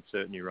bit of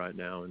uncertainty right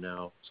now in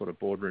our sort of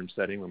boardroom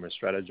setting when we're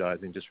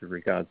strategizing just with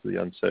regards to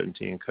the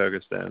uncertainty in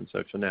Kyrgyzstan.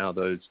 So for now,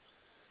 those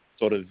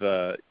sort of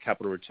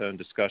capital return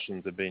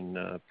discussions have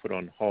been put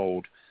on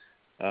hold.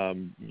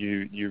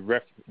 You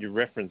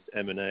referenced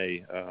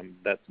M&A.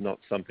 That's not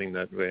something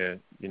that we're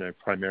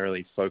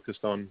primarily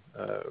focused on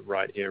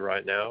right here,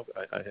 right now.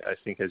 I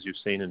think as you've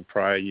seen in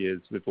prior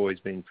years, we've always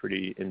been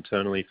pretty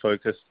internally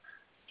focused,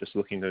 just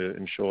looking to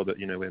ensure that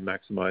we're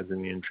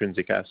maximizing the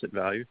intrinsic asset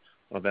value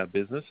of our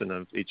business and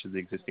of each of the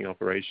existing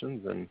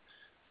operations, and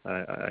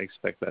I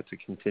expect that to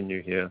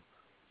continue here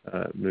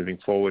moving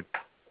forward.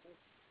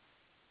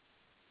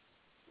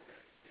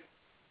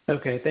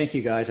 Okay, thank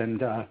you guys, and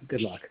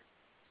good luck.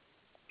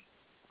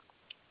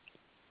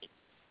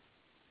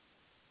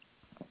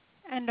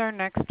 And our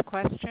next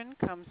question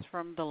comes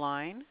from the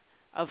line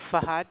of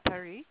Fahad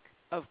Tariq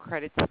of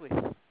Credit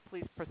Suisse.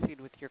 Please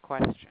proceed with your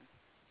question.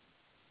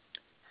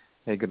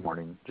 Hey, good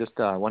morning. Just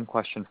one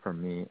question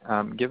from me.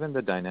 Given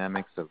the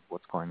dynamics of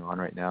what's going on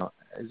right now,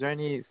 is there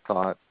any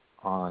thought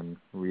on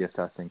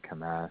reassessing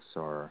Kemess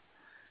or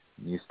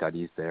new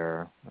studies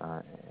there?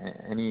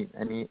 Any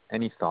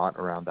thought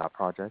around that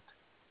project?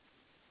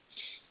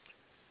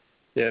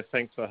 Yeah,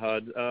 thanks,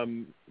 Fahad.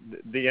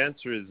 The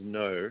answer is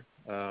no.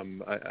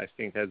 I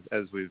think as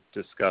we've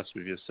discussed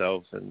with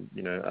yourself and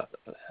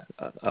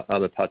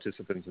other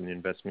participants in the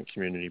investment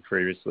community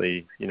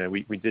previously,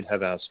 we did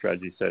have our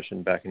strategy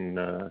session back in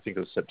I think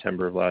it was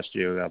September of last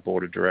year with our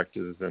board of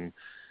directors, and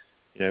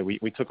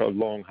we took a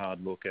long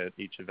hard look at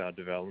each of our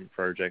development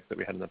projects that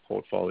we had in the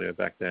portfolio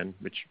back then,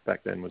 which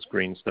back then was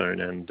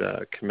Greenstone and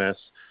Kemess.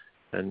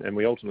 And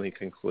we ultimately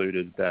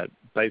concluded that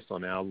based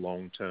on our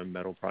long-term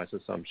metal price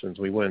assumptions,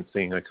 we weren't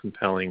seeing a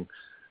compelling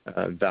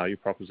value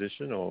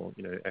proposition or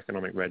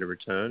economic rate of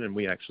return, and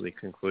we actually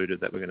concluded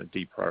that we're going to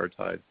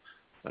deprioritize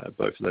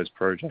both of those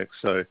projects.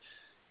 So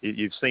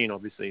you've seen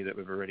obviously that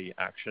we've already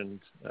actioned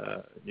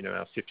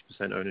our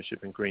 50%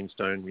 ownership in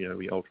Greenstone.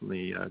 We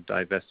ultimately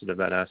divested of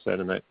that asset,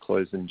 and that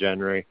closed in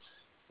January.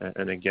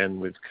 And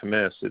again with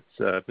Kemess,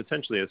 it's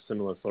potentially a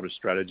similar sort of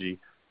strategy.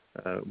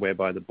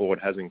 Whereby the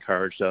board has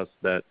encouraged us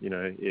that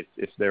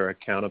if there are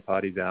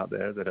counterparties out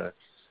there that are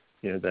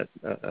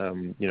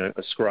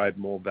ascribe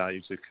more value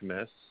to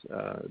Kemess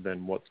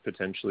than what's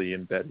potentially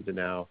embedded in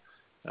our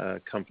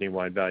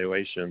company-wide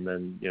valuation,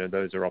 then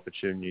those are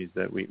opportunities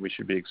that we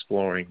should be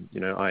exploring.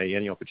 I.e.,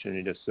 any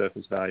opportunity to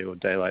surface value or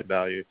daylight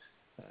value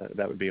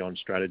that would be on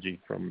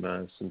strategy from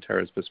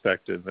Centerra's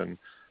perspective. And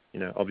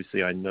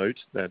obviously, I note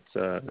that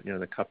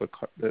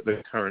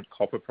the current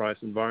copper price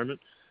environment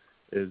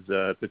is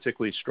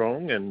particularly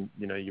strong, and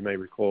you may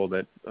recall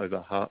that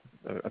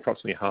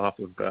approximately half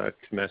of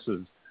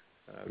Kemess's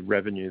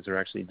revenues are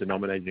actually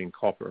denominated in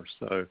copper.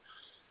 So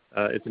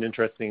it's an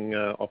interesting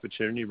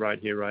opportunity right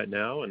here, right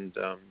now, and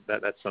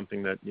that's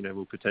something that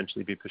we'll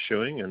potentially be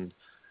pursuing. And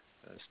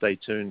stay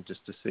tuned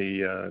just to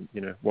see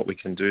what we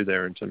can do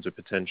there in terms of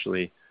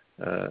potentially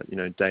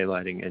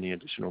daylighting any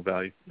additional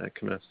value at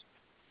Kemess.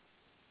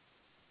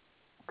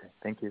 Okay,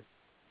 thank you.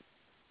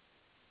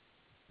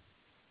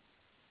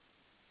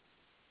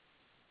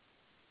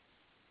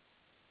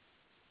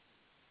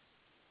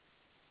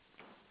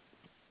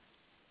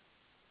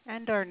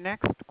 And our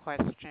next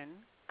question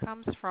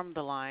comes from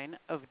the line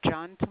of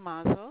John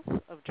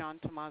Tumazos of John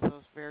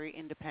Tumazos Very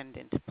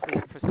Independent.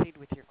 Please proceed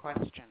with your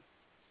question.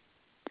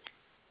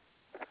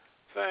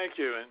 thank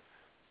you. And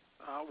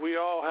we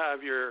all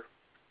have you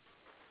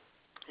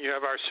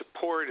have our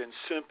support and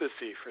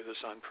sympathy for this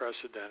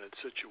unprecedented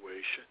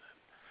situation.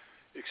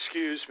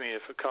 Excuse me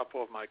if a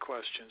couple of my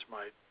questions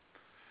might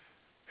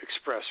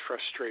express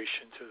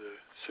frustration to the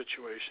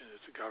situation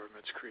that the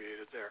government's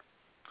created there.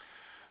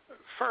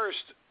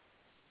 First,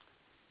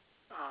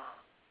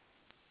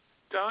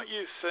 don't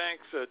you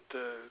think that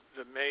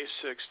the May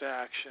 6th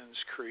actions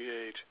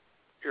create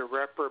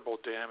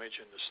irreparable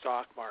damage in the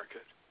stock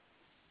market,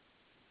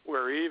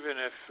 where even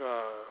if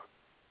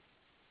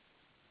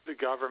the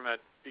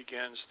government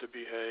begins to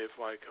behave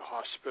like a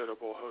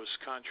hospitable host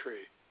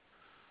country,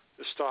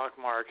 the stock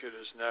market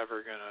is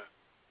never going to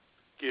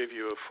give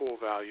you a full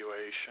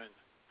valuation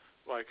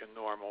like a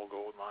normal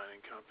gold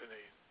mining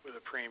company with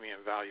a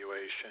premium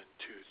valuation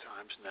 2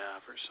 times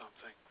NAV or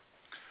something.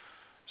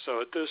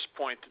 So at this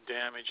point, the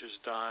damage is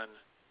done,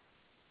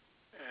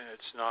 and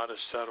it's not a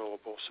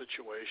settlable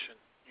situation.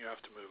 You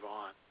have to move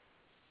on.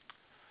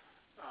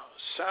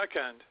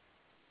 Second,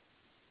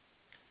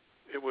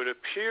 it would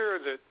appear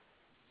that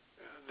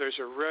there's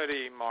a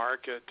ready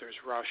market.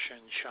 There's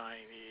Russian,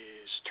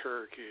 Chinese,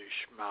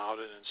 Turkish,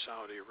 Ma'aden in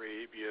Saudi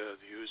Arabia,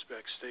 the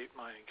Uzbek State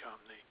Mining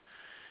Company.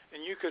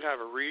 And you could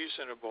have a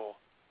reasonable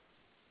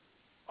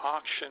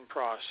auction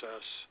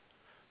process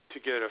to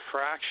get a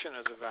fraction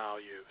of the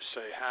value,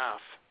 say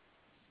half,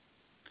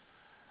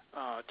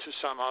 to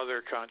some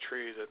other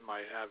country that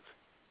might have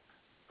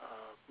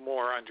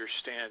more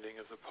understanding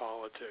of the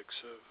politics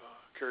of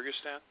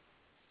Kyrgyzstan?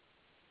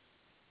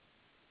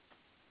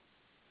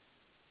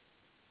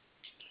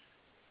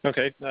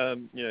 Okay.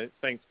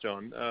 Thanks,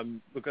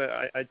 John. Look,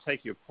 I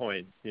take your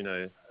point.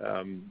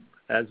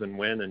 As and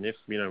when and if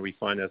we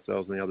find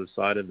ourselves on the other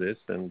side of this,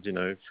 and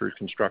through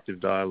constructive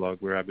dialogue,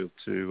 we're able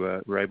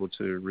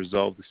to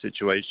resolve the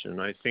situation.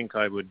 I think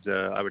I would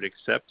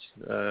accept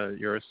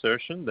your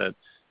assertion that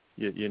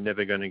you're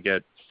never going to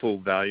get full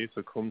value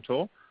for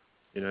Kumtor,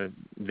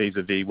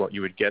 vis-a-vis what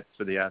you would get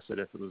for the asset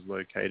if it was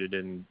located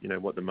in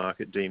what the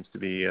market deems to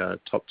be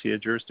top tier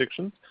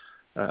jurisdictions.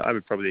 I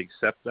would probably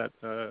accept that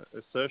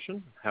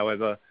assertion.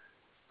 However,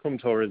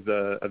 Kumtor is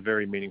a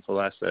very meaningful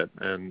asset,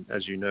 and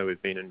as you know,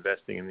 we've been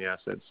investing in the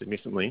asset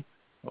significantly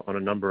on a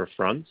number of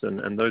fronts,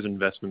 and those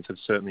investments have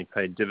certainly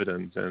paid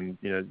dividends. And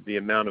the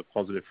amount of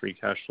positive free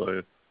cash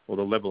flow or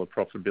the level of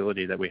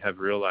profitability that we have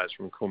realized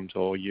from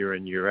Kumtor year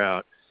in, year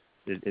out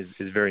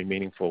is very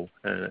meaningful,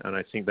 and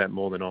I think that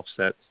more than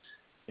offsets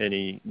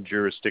any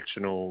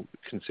jurisdictional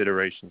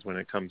considerations when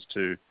it comes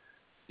to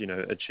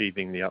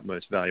achieving the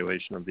utmost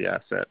valuation of the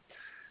asset.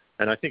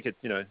 And I think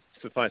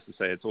suffice to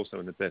say, it's also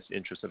in the best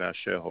interest of our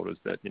shareholders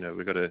that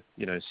we've got to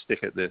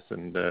stick at this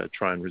and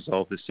try and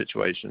resolve this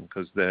situation,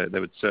 because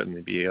there would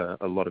certainly be a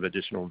lot of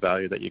additional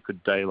value that you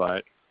could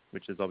daylight,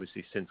 which has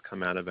obviously since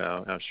come out of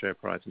our share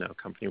price and our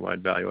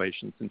company-wide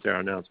valuation since our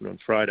announcement on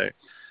Friday.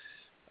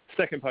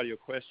 Second part of your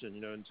question,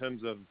 in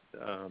terms of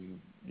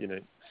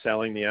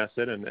selling the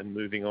asset and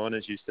moving on,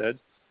 as you said,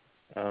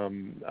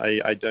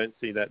 I don't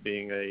see that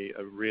being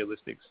a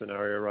realistic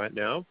scenario right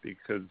now,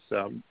 because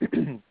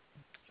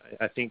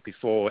I think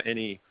before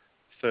any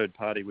third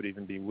party would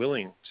even be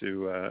willing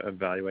to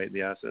evaluate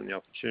the asset and the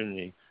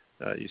opportunity,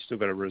 you still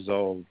got to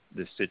resolve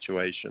this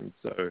situation.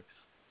 So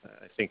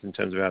I think in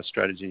terms of our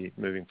strategy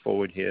moving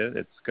forward here,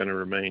 it's going to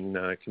remain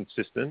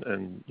consistent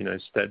and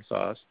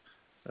steadfast,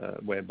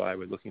 whereby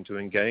we're looking to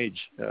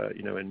engage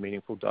in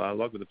meaningful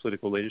dialogue with the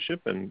political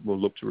leadership, and we'll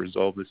look to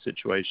resolve this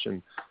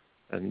situation.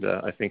 And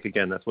I think,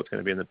 again, that's what's going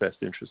to be in the best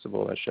interest of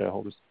all our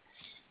shareholders.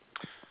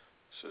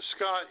 So,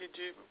 Scott,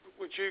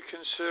 would you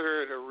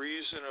consider it a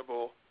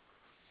reasonable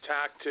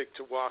tactic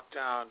to walk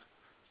down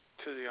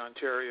to the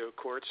Ontario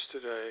courts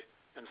today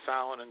and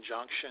file an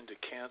injunction to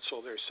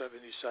cancel their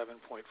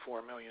 77.4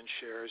 million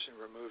shares and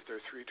remove their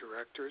 3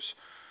 directors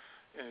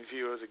in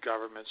view of the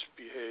government's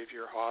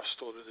behavior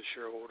hostile to the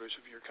shareholders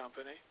of your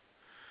company?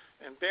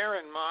 And bear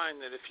in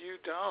mind that if you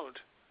don't,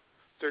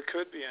 there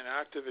could be an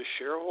activist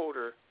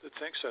shareholder that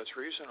thinks that's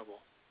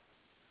reasonable.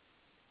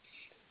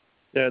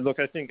 Yeah, look,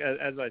 I think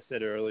as I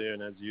said earlier,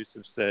 and as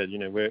Yusuf said,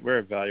 we're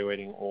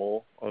evaluating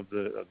all of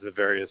the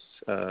various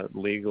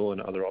legal and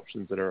other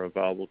options that are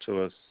available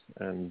to us,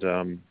 and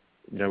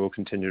we'll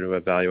continue to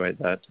evaluate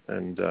that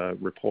and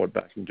report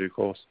back in due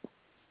course.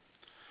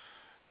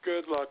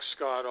 Good luck,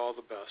 Scott. All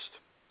the best.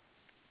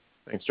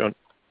 Thanks, John.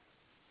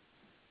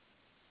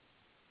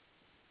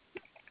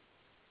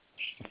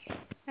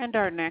 And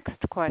our next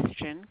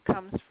question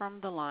comes from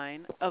the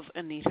line of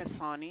Anita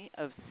Soni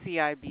of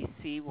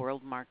CIBC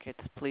World Markets.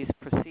 Please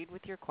proceed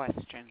with your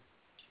question.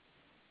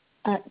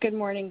 Good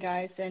morning,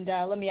 guys. And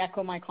let me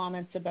echo my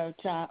comments about,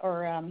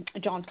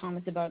 John's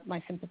comments about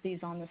my sympathies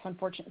on this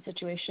unfortunate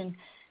situation.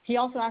 He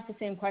also asked the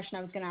same question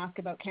I was going to ask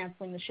about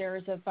canceling the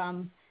shares of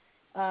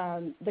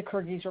the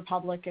Kyrgyz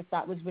Republic, if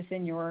that was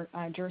within your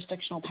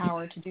jurisdictional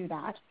power to do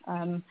that.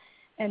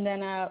 And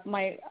then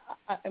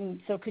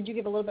so could you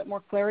give a little bit more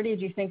clarity?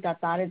 Do you think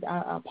that is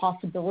a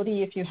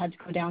possibility if you had to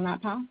go down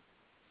that path?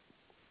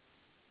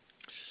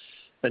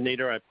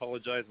 Anita, I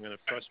apologize. I'm going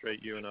to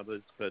frustrate you and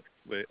others, but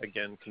we're,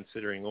 again,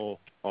 considering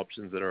all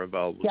options that are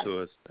available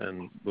to us,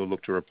 and we'll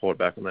look to report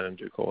back on that in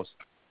due course.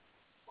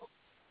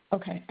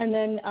 Okay. And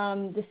then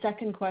the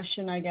second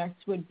question, I guess,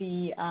 would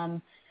be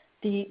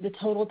the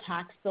total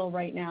tax bill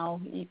right now.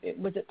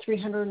 Was it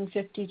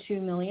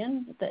 $352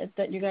 million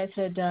that you guys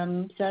had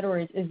said, or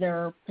is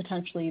there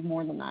potentially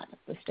more than that at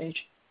this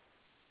stage?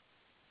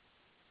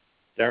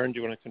 Darren, do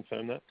you want to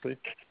confirm that, please?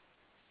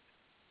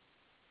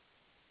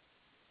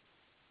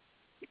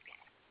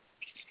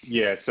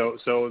 Yeah, so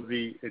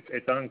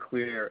it's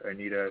unclear,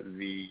 Anita.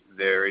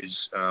 There is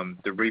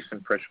the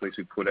recent press release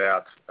we put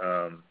out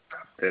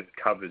that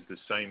covers the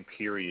same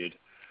period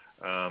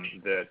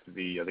that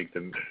I think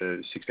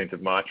the 16th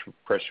of March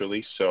press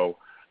release. So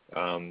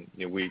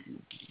we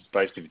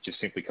basically just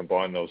simply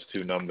combine those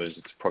two numbers.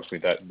 It's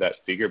approximately that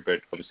figure,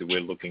 but obviously we're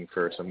looking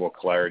for some more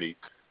clarity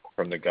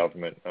from the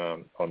government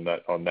on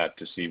that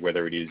to see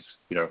whether it is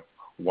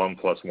 1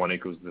 + 1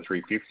 = the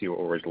 350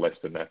 or is less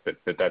than that. But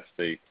that's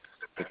the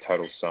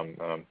total sum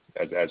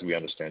as we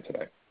understand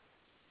today.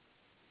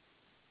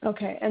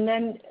 Okay, and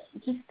then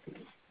just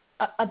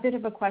a bit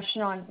of a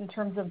question in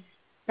terms of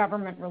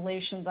government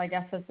relations, I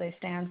guess, as they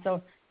stand.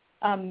 So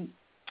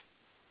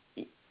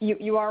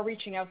you are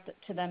reaching out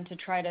to them to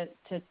try to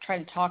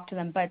talk to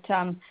them, but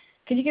can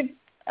you give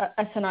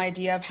us an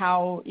idea of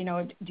how,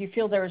 do you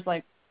feel there's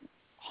like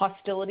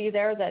hostility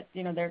there that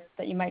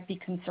that you might be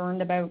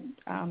concerned about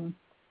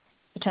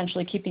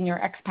potentially keeping your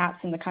expats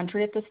in the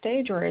country at this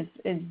stage, or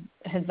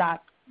has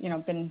that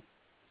been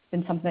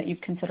something that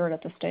you've considered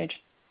at this stage?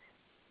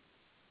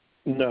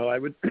 No, I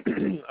would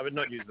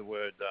not use the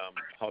word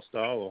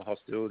hostile or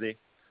hostility.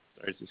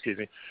 Sorry, excuse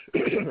me.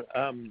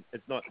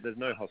 It's not. There's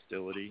no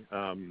hostility.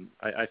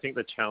 I think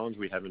the challenge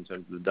we have in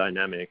terms of the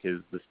dynamic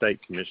is the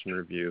state commission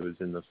review is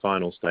in the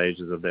final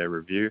stages of their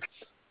review.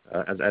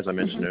 As I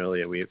mentioned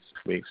earlier, we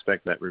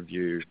expect that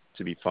review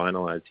to be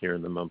finalized here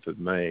in the month of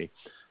May.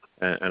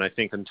 And I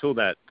think until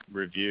that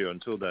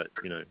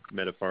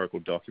metaphorical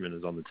document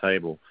is on the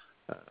table,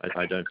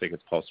 I don't think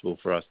it's possible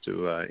for us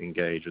to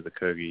engage with the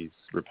Kyrgyz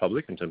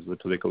Republic in terms of the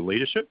political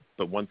leadership.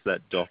 But once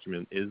that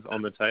document is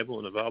on the table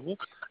and available,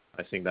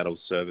 I think that'll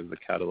serve as a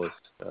catalyst,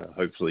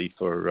 hopefully,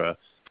 for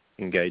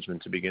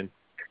engagement to begin.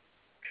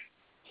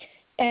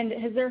 And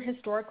has there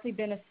historically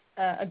been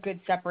a good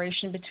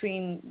separation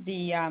between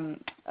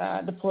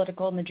the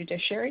political and the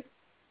judiciary?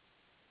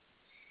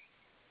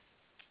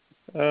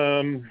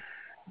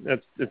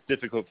 It's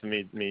difficult for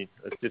me.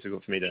 It's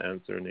difficult for me to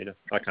answer, Anita.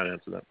 I can't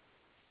answer that.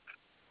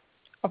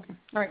 Okay.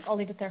 All right. I'll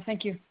leave it there.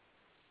 Thank you.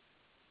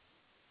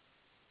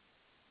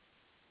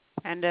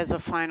 And as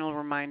a final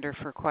reminder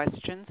for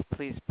questions,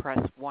 please press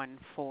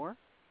 1-4.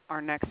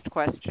 Our next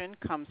question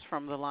comes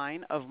from the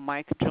line of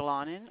Mike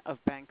Jalonen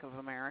of Bank of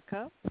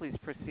America. Please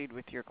proceed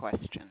with your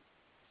question.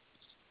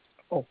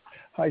 Oh,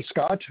 hi,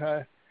 Scott.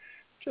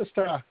 Just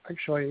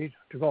actually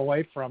to go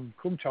away from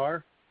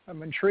Kumtar,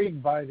 I'm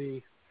intrigued by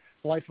the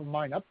life of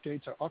mine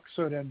updates at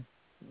Öksüt and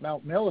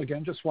Mount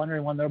Milligan. Just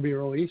wondering when they'll be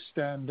released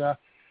and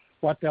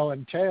what they'll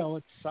entail.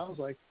 It sounds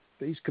like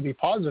these could be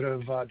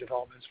positive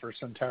developments for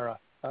Centerra.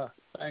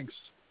 Thanks.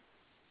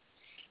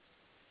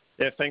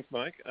 Yeah, thanks,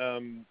 Mike.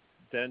 Dan,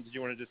 did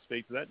you want to just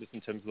speak to that, just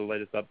in terms of the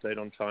latest update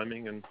on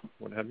timing and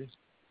what have you?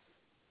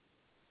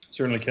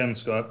 Certainly can,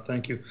 Scott.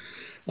 Thank you.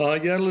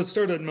 Let's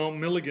start at Mount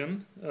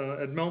Milligan.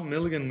 At Mount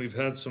Milligan, we've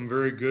had some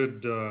very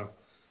good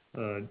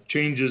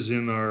changes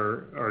in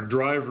our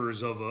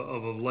drivers of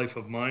a life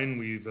of mine.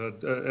 We've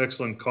had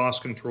excellent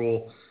cost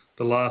control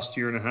the last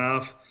year and a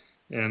half,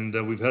 and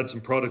we've had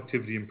some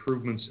productivity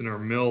improvements in our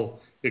mill,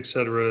 et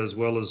cetera, as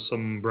well as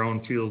some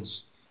brownfields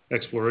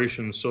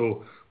exploration.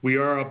 So we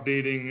are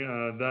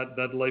updating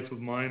that life of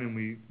mine, and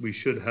we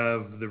should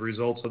have the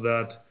results of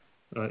that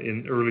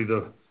in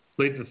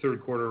late in the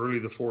third quarter, early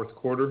the fourth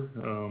quarter,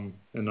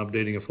 and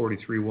updating a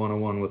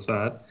 43-101 with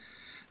that.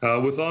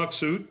 With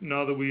Öksüt,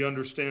 now that we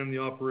understand the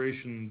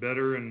operation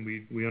better and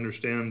we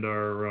understand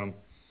our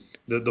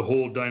the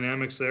whole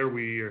dynamics there,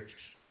 we're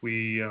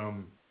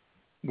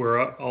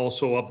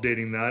also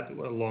updating that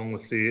along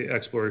with the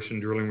exploration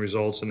drilling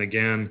results, and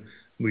again,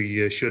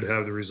 we should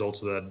have the results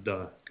of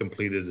that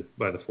completed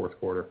by the fourth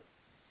quarter.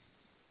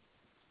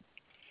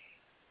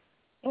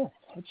 Oh,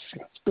 that's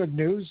good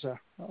news.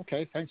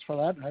 Okay, thanks for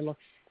that. I look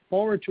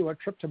forward to a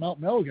trip to Mount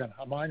Milligan,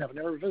 a mine I've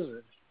never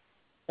visited.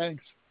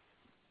 Thanks.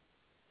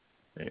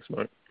 Thanks,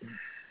 Mark.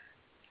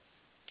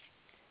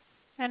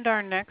 And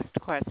our next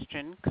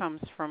question comes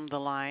from the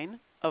line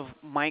of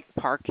Mike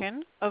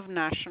Parkin of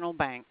National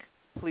Bank.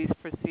 Please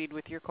proceed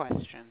with your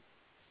question.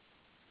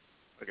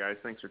 Hi, guys.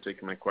 Thanks for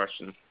taking my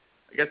question.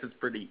 I guess it's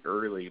pretty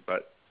early,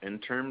 but in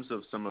terms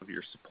of some of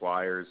your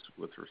suppliers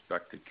with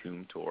respect to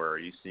Kumtor, are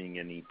you seeing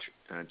any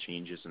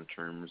changes in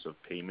terms of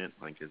payment?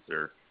 Like, is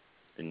there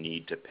a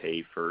need to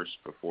pay first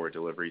before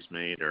delivery's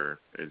made, or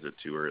is it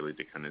too early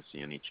to kind of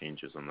see any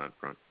changes on that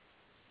front?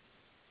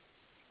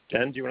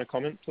 Dan, do you want to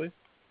comment, please?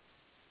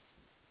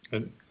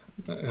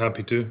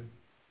 Happy to.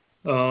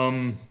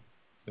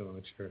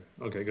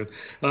 Okay, good.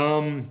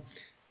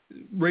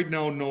 Right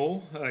now,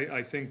 no.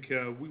 I think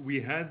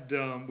we have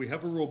a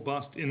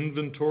robust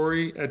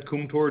inventory at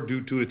Kumtor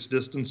due to its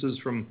distances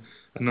from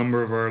a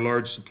number of our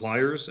large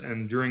suppliers.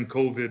 And during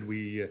COVID,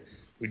 we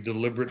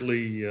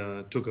deliberately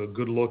took a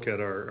good look at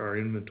our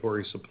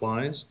inventory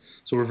supplies.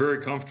 So we're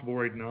very comfortable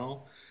right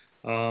now.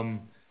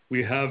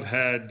 We have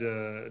had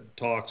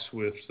talks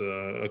with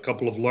a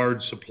couple of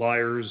large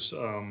suppliers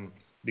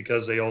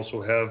because they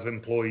also have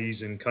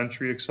employees in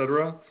country, et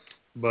cetera.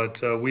 But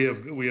we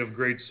have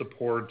great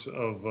support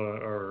of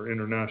our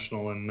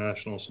international and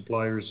national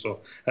suppliers.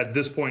 So at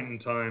this point in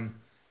time,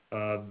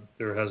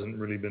 there hasn't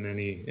really been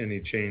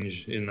any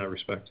change in that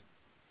respect.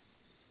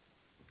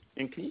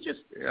 And can you just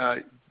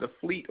the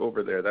fleet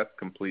over there? That's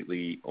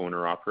completely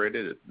owner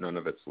operated. None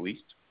of it's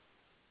leased.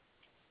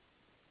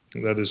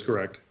 That is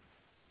correct.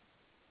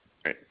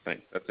 All right,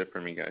 thanks. That's it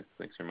for me, guys.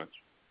 Thanks very much.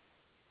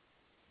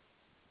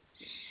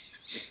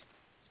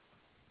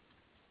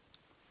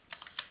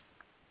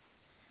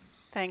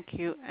 Thank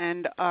you.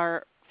 And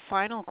our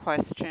final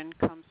question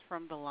comes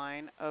from the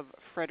line of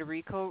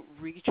Federico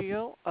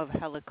Reggio of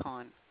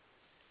Helicon.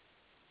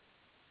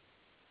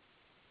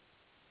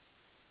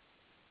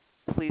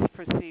 Please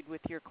proceed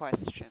with your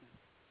question.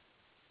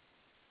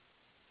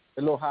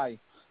 Hello, hi.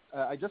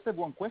 I just have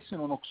one question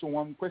on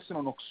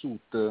Öksüt.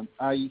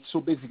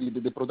 So basically,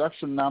 the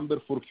production number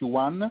for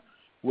Q1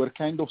 were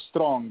kind of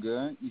strong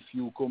if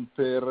you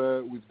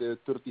compare with the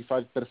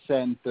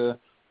 35%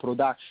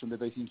 production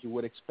that I think you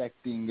were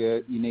expecting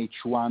in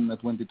H1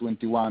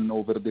 2021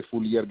 over the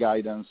full year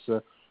guidance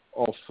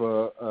of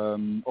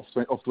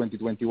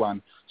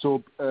 2021.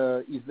 So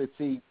is, let's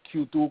say,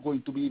 Q2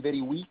 going to be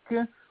very weak,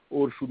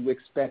 or should we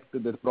expect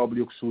that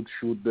probably Öksüt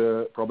should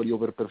probably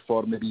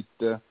overperform a bit?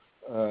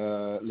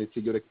 Let's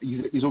say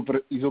is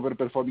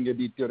overperforming a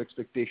bit your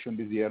expectation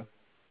this year?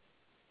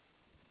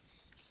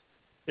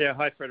 Yeah,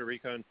 hi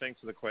Federico, and thanks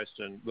for the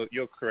question. Look,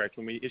 you're correct.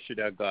 When we issued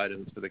our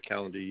guidance for the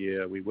calendar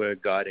year, we were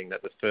guiding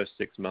that the first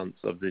 6 months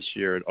of this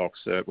year at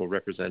Öksüt will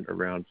represent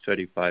around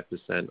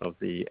 35% of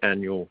the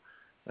annual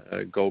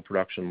gold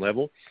production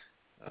level.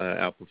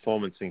 Our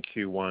performance in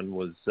Q1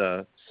 was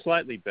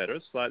slightly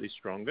better, slightly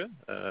stronger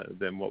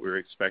than what we were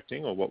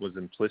expecting or what was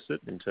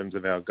implicit in terms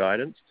of our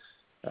guidance.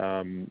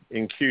 In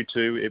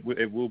Q2, it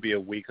will be a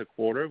weaker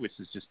quarter, which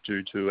is just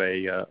due to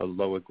a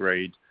lower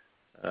grade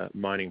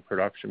mining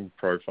production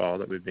profile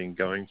that we've been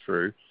going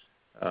through.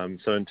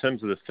 So in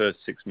terms of the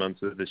first 6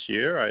 months of this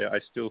year,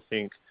 I still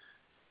think,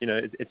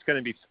 it's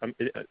going to be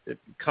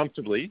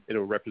comfortably,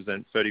 it'll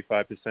represent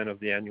 35% of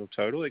the annual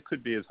total. It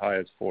could be as high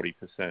as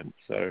 40%.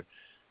 So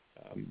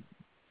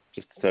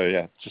just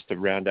to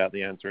round out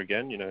the answer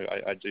again,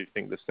 I do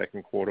think the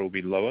second quarter will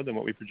be lower than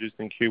what we produced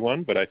in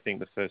Q1, but I think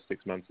the first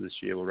 6 months of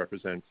this year will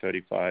represent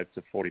 35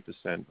 to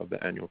 40% of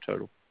the annual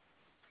total.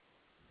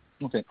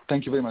 Okay,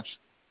 thank you very much.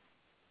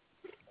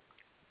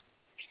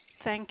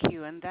 Thank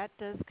you, and that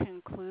does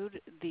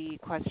conclude the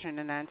question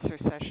and answer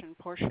session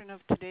portion of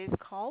today's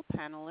call.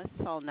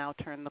 Panelists, I'll now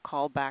turn the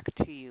call back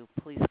to you.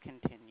 Please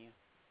continue.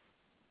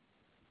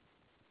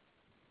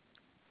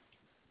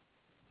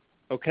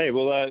 Okay,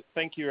 well,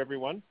 thank you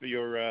everyone for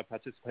your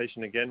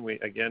participation again. We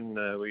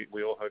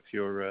all hope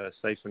you're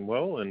safe and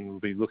well, and we'll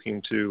be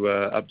looking to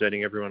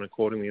updating everyone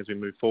accordingly as we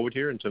move forward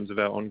here in terms of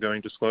our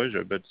ongoing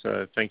disclosure. But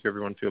thank you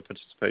everyone for your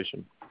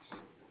participation.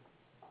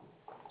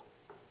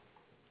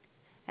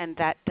 And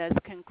that does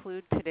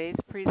conclude today's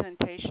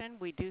presentation.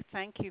 We do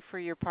thank you for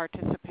your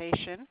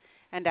participation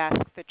and ask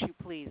that you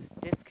please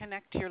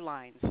disconnect your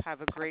lines.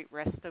 Have a great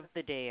rest of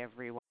the day,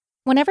 everyone.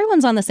 When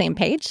everyone's on the same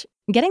page,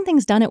 getting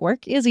things done at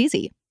work is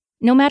easy.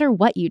 No matter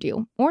what you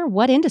do or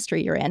what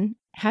industry you're in,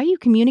 how you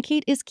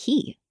communicate is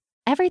key.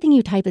 Everything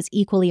you type is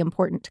equally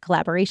important to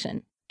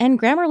collaboration, and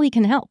Grammarly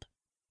can help.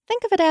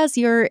 Think of it as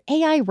your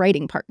AI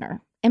writing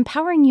partner,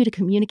 empowering you to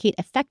communicate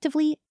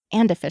effectively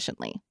and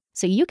efficiently,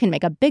 so you can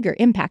make a bigger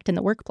impact in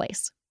the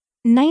workplace.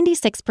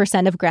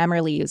 96% of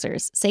Grammarly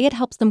users say it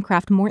helps them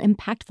craft more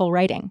impactful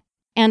writing.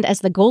 And as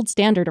the gold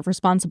standard of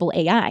responsible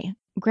AI,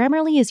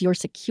 Grammarly is your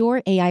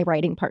secure AI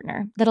writing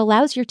partner that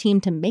allows your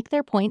team to make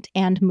their point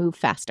and move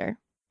faster.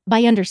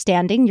 By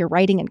understanding your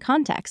writing and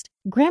context,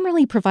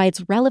 Grammarly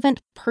provides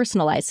relevant,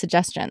 personalized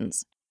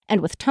suggestions.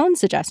 And with tone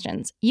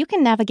suggestions, you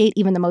can navigate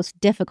even the most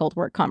difficult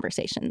work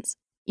conversations.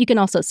 You can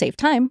also save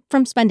time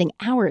from spending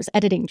hours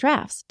editing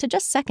drafts to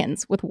just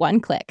seconds with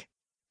one click.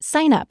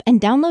 Sign up and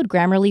download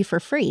Grammarly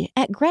for free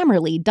at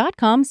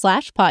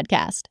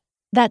grammarly.com/podcast.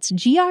 That's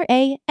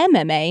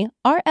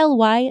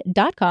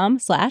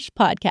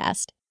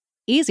GRAMMARLY.com/podcast.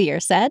 Easier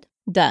said,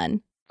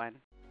 done.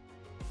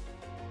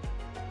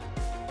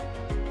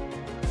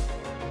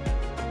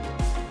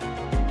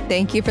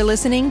 Thank you for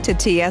listening to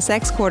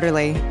TSX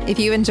Quarterly. If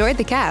you enjoyed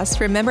the cast,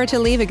 remember to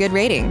leave a good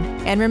rating.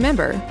 And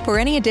remember, for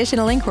any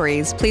additional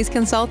inquiries, please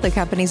consult the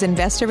company's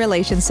investor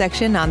relations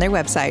section on their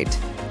website.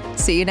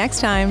 See you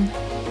next time.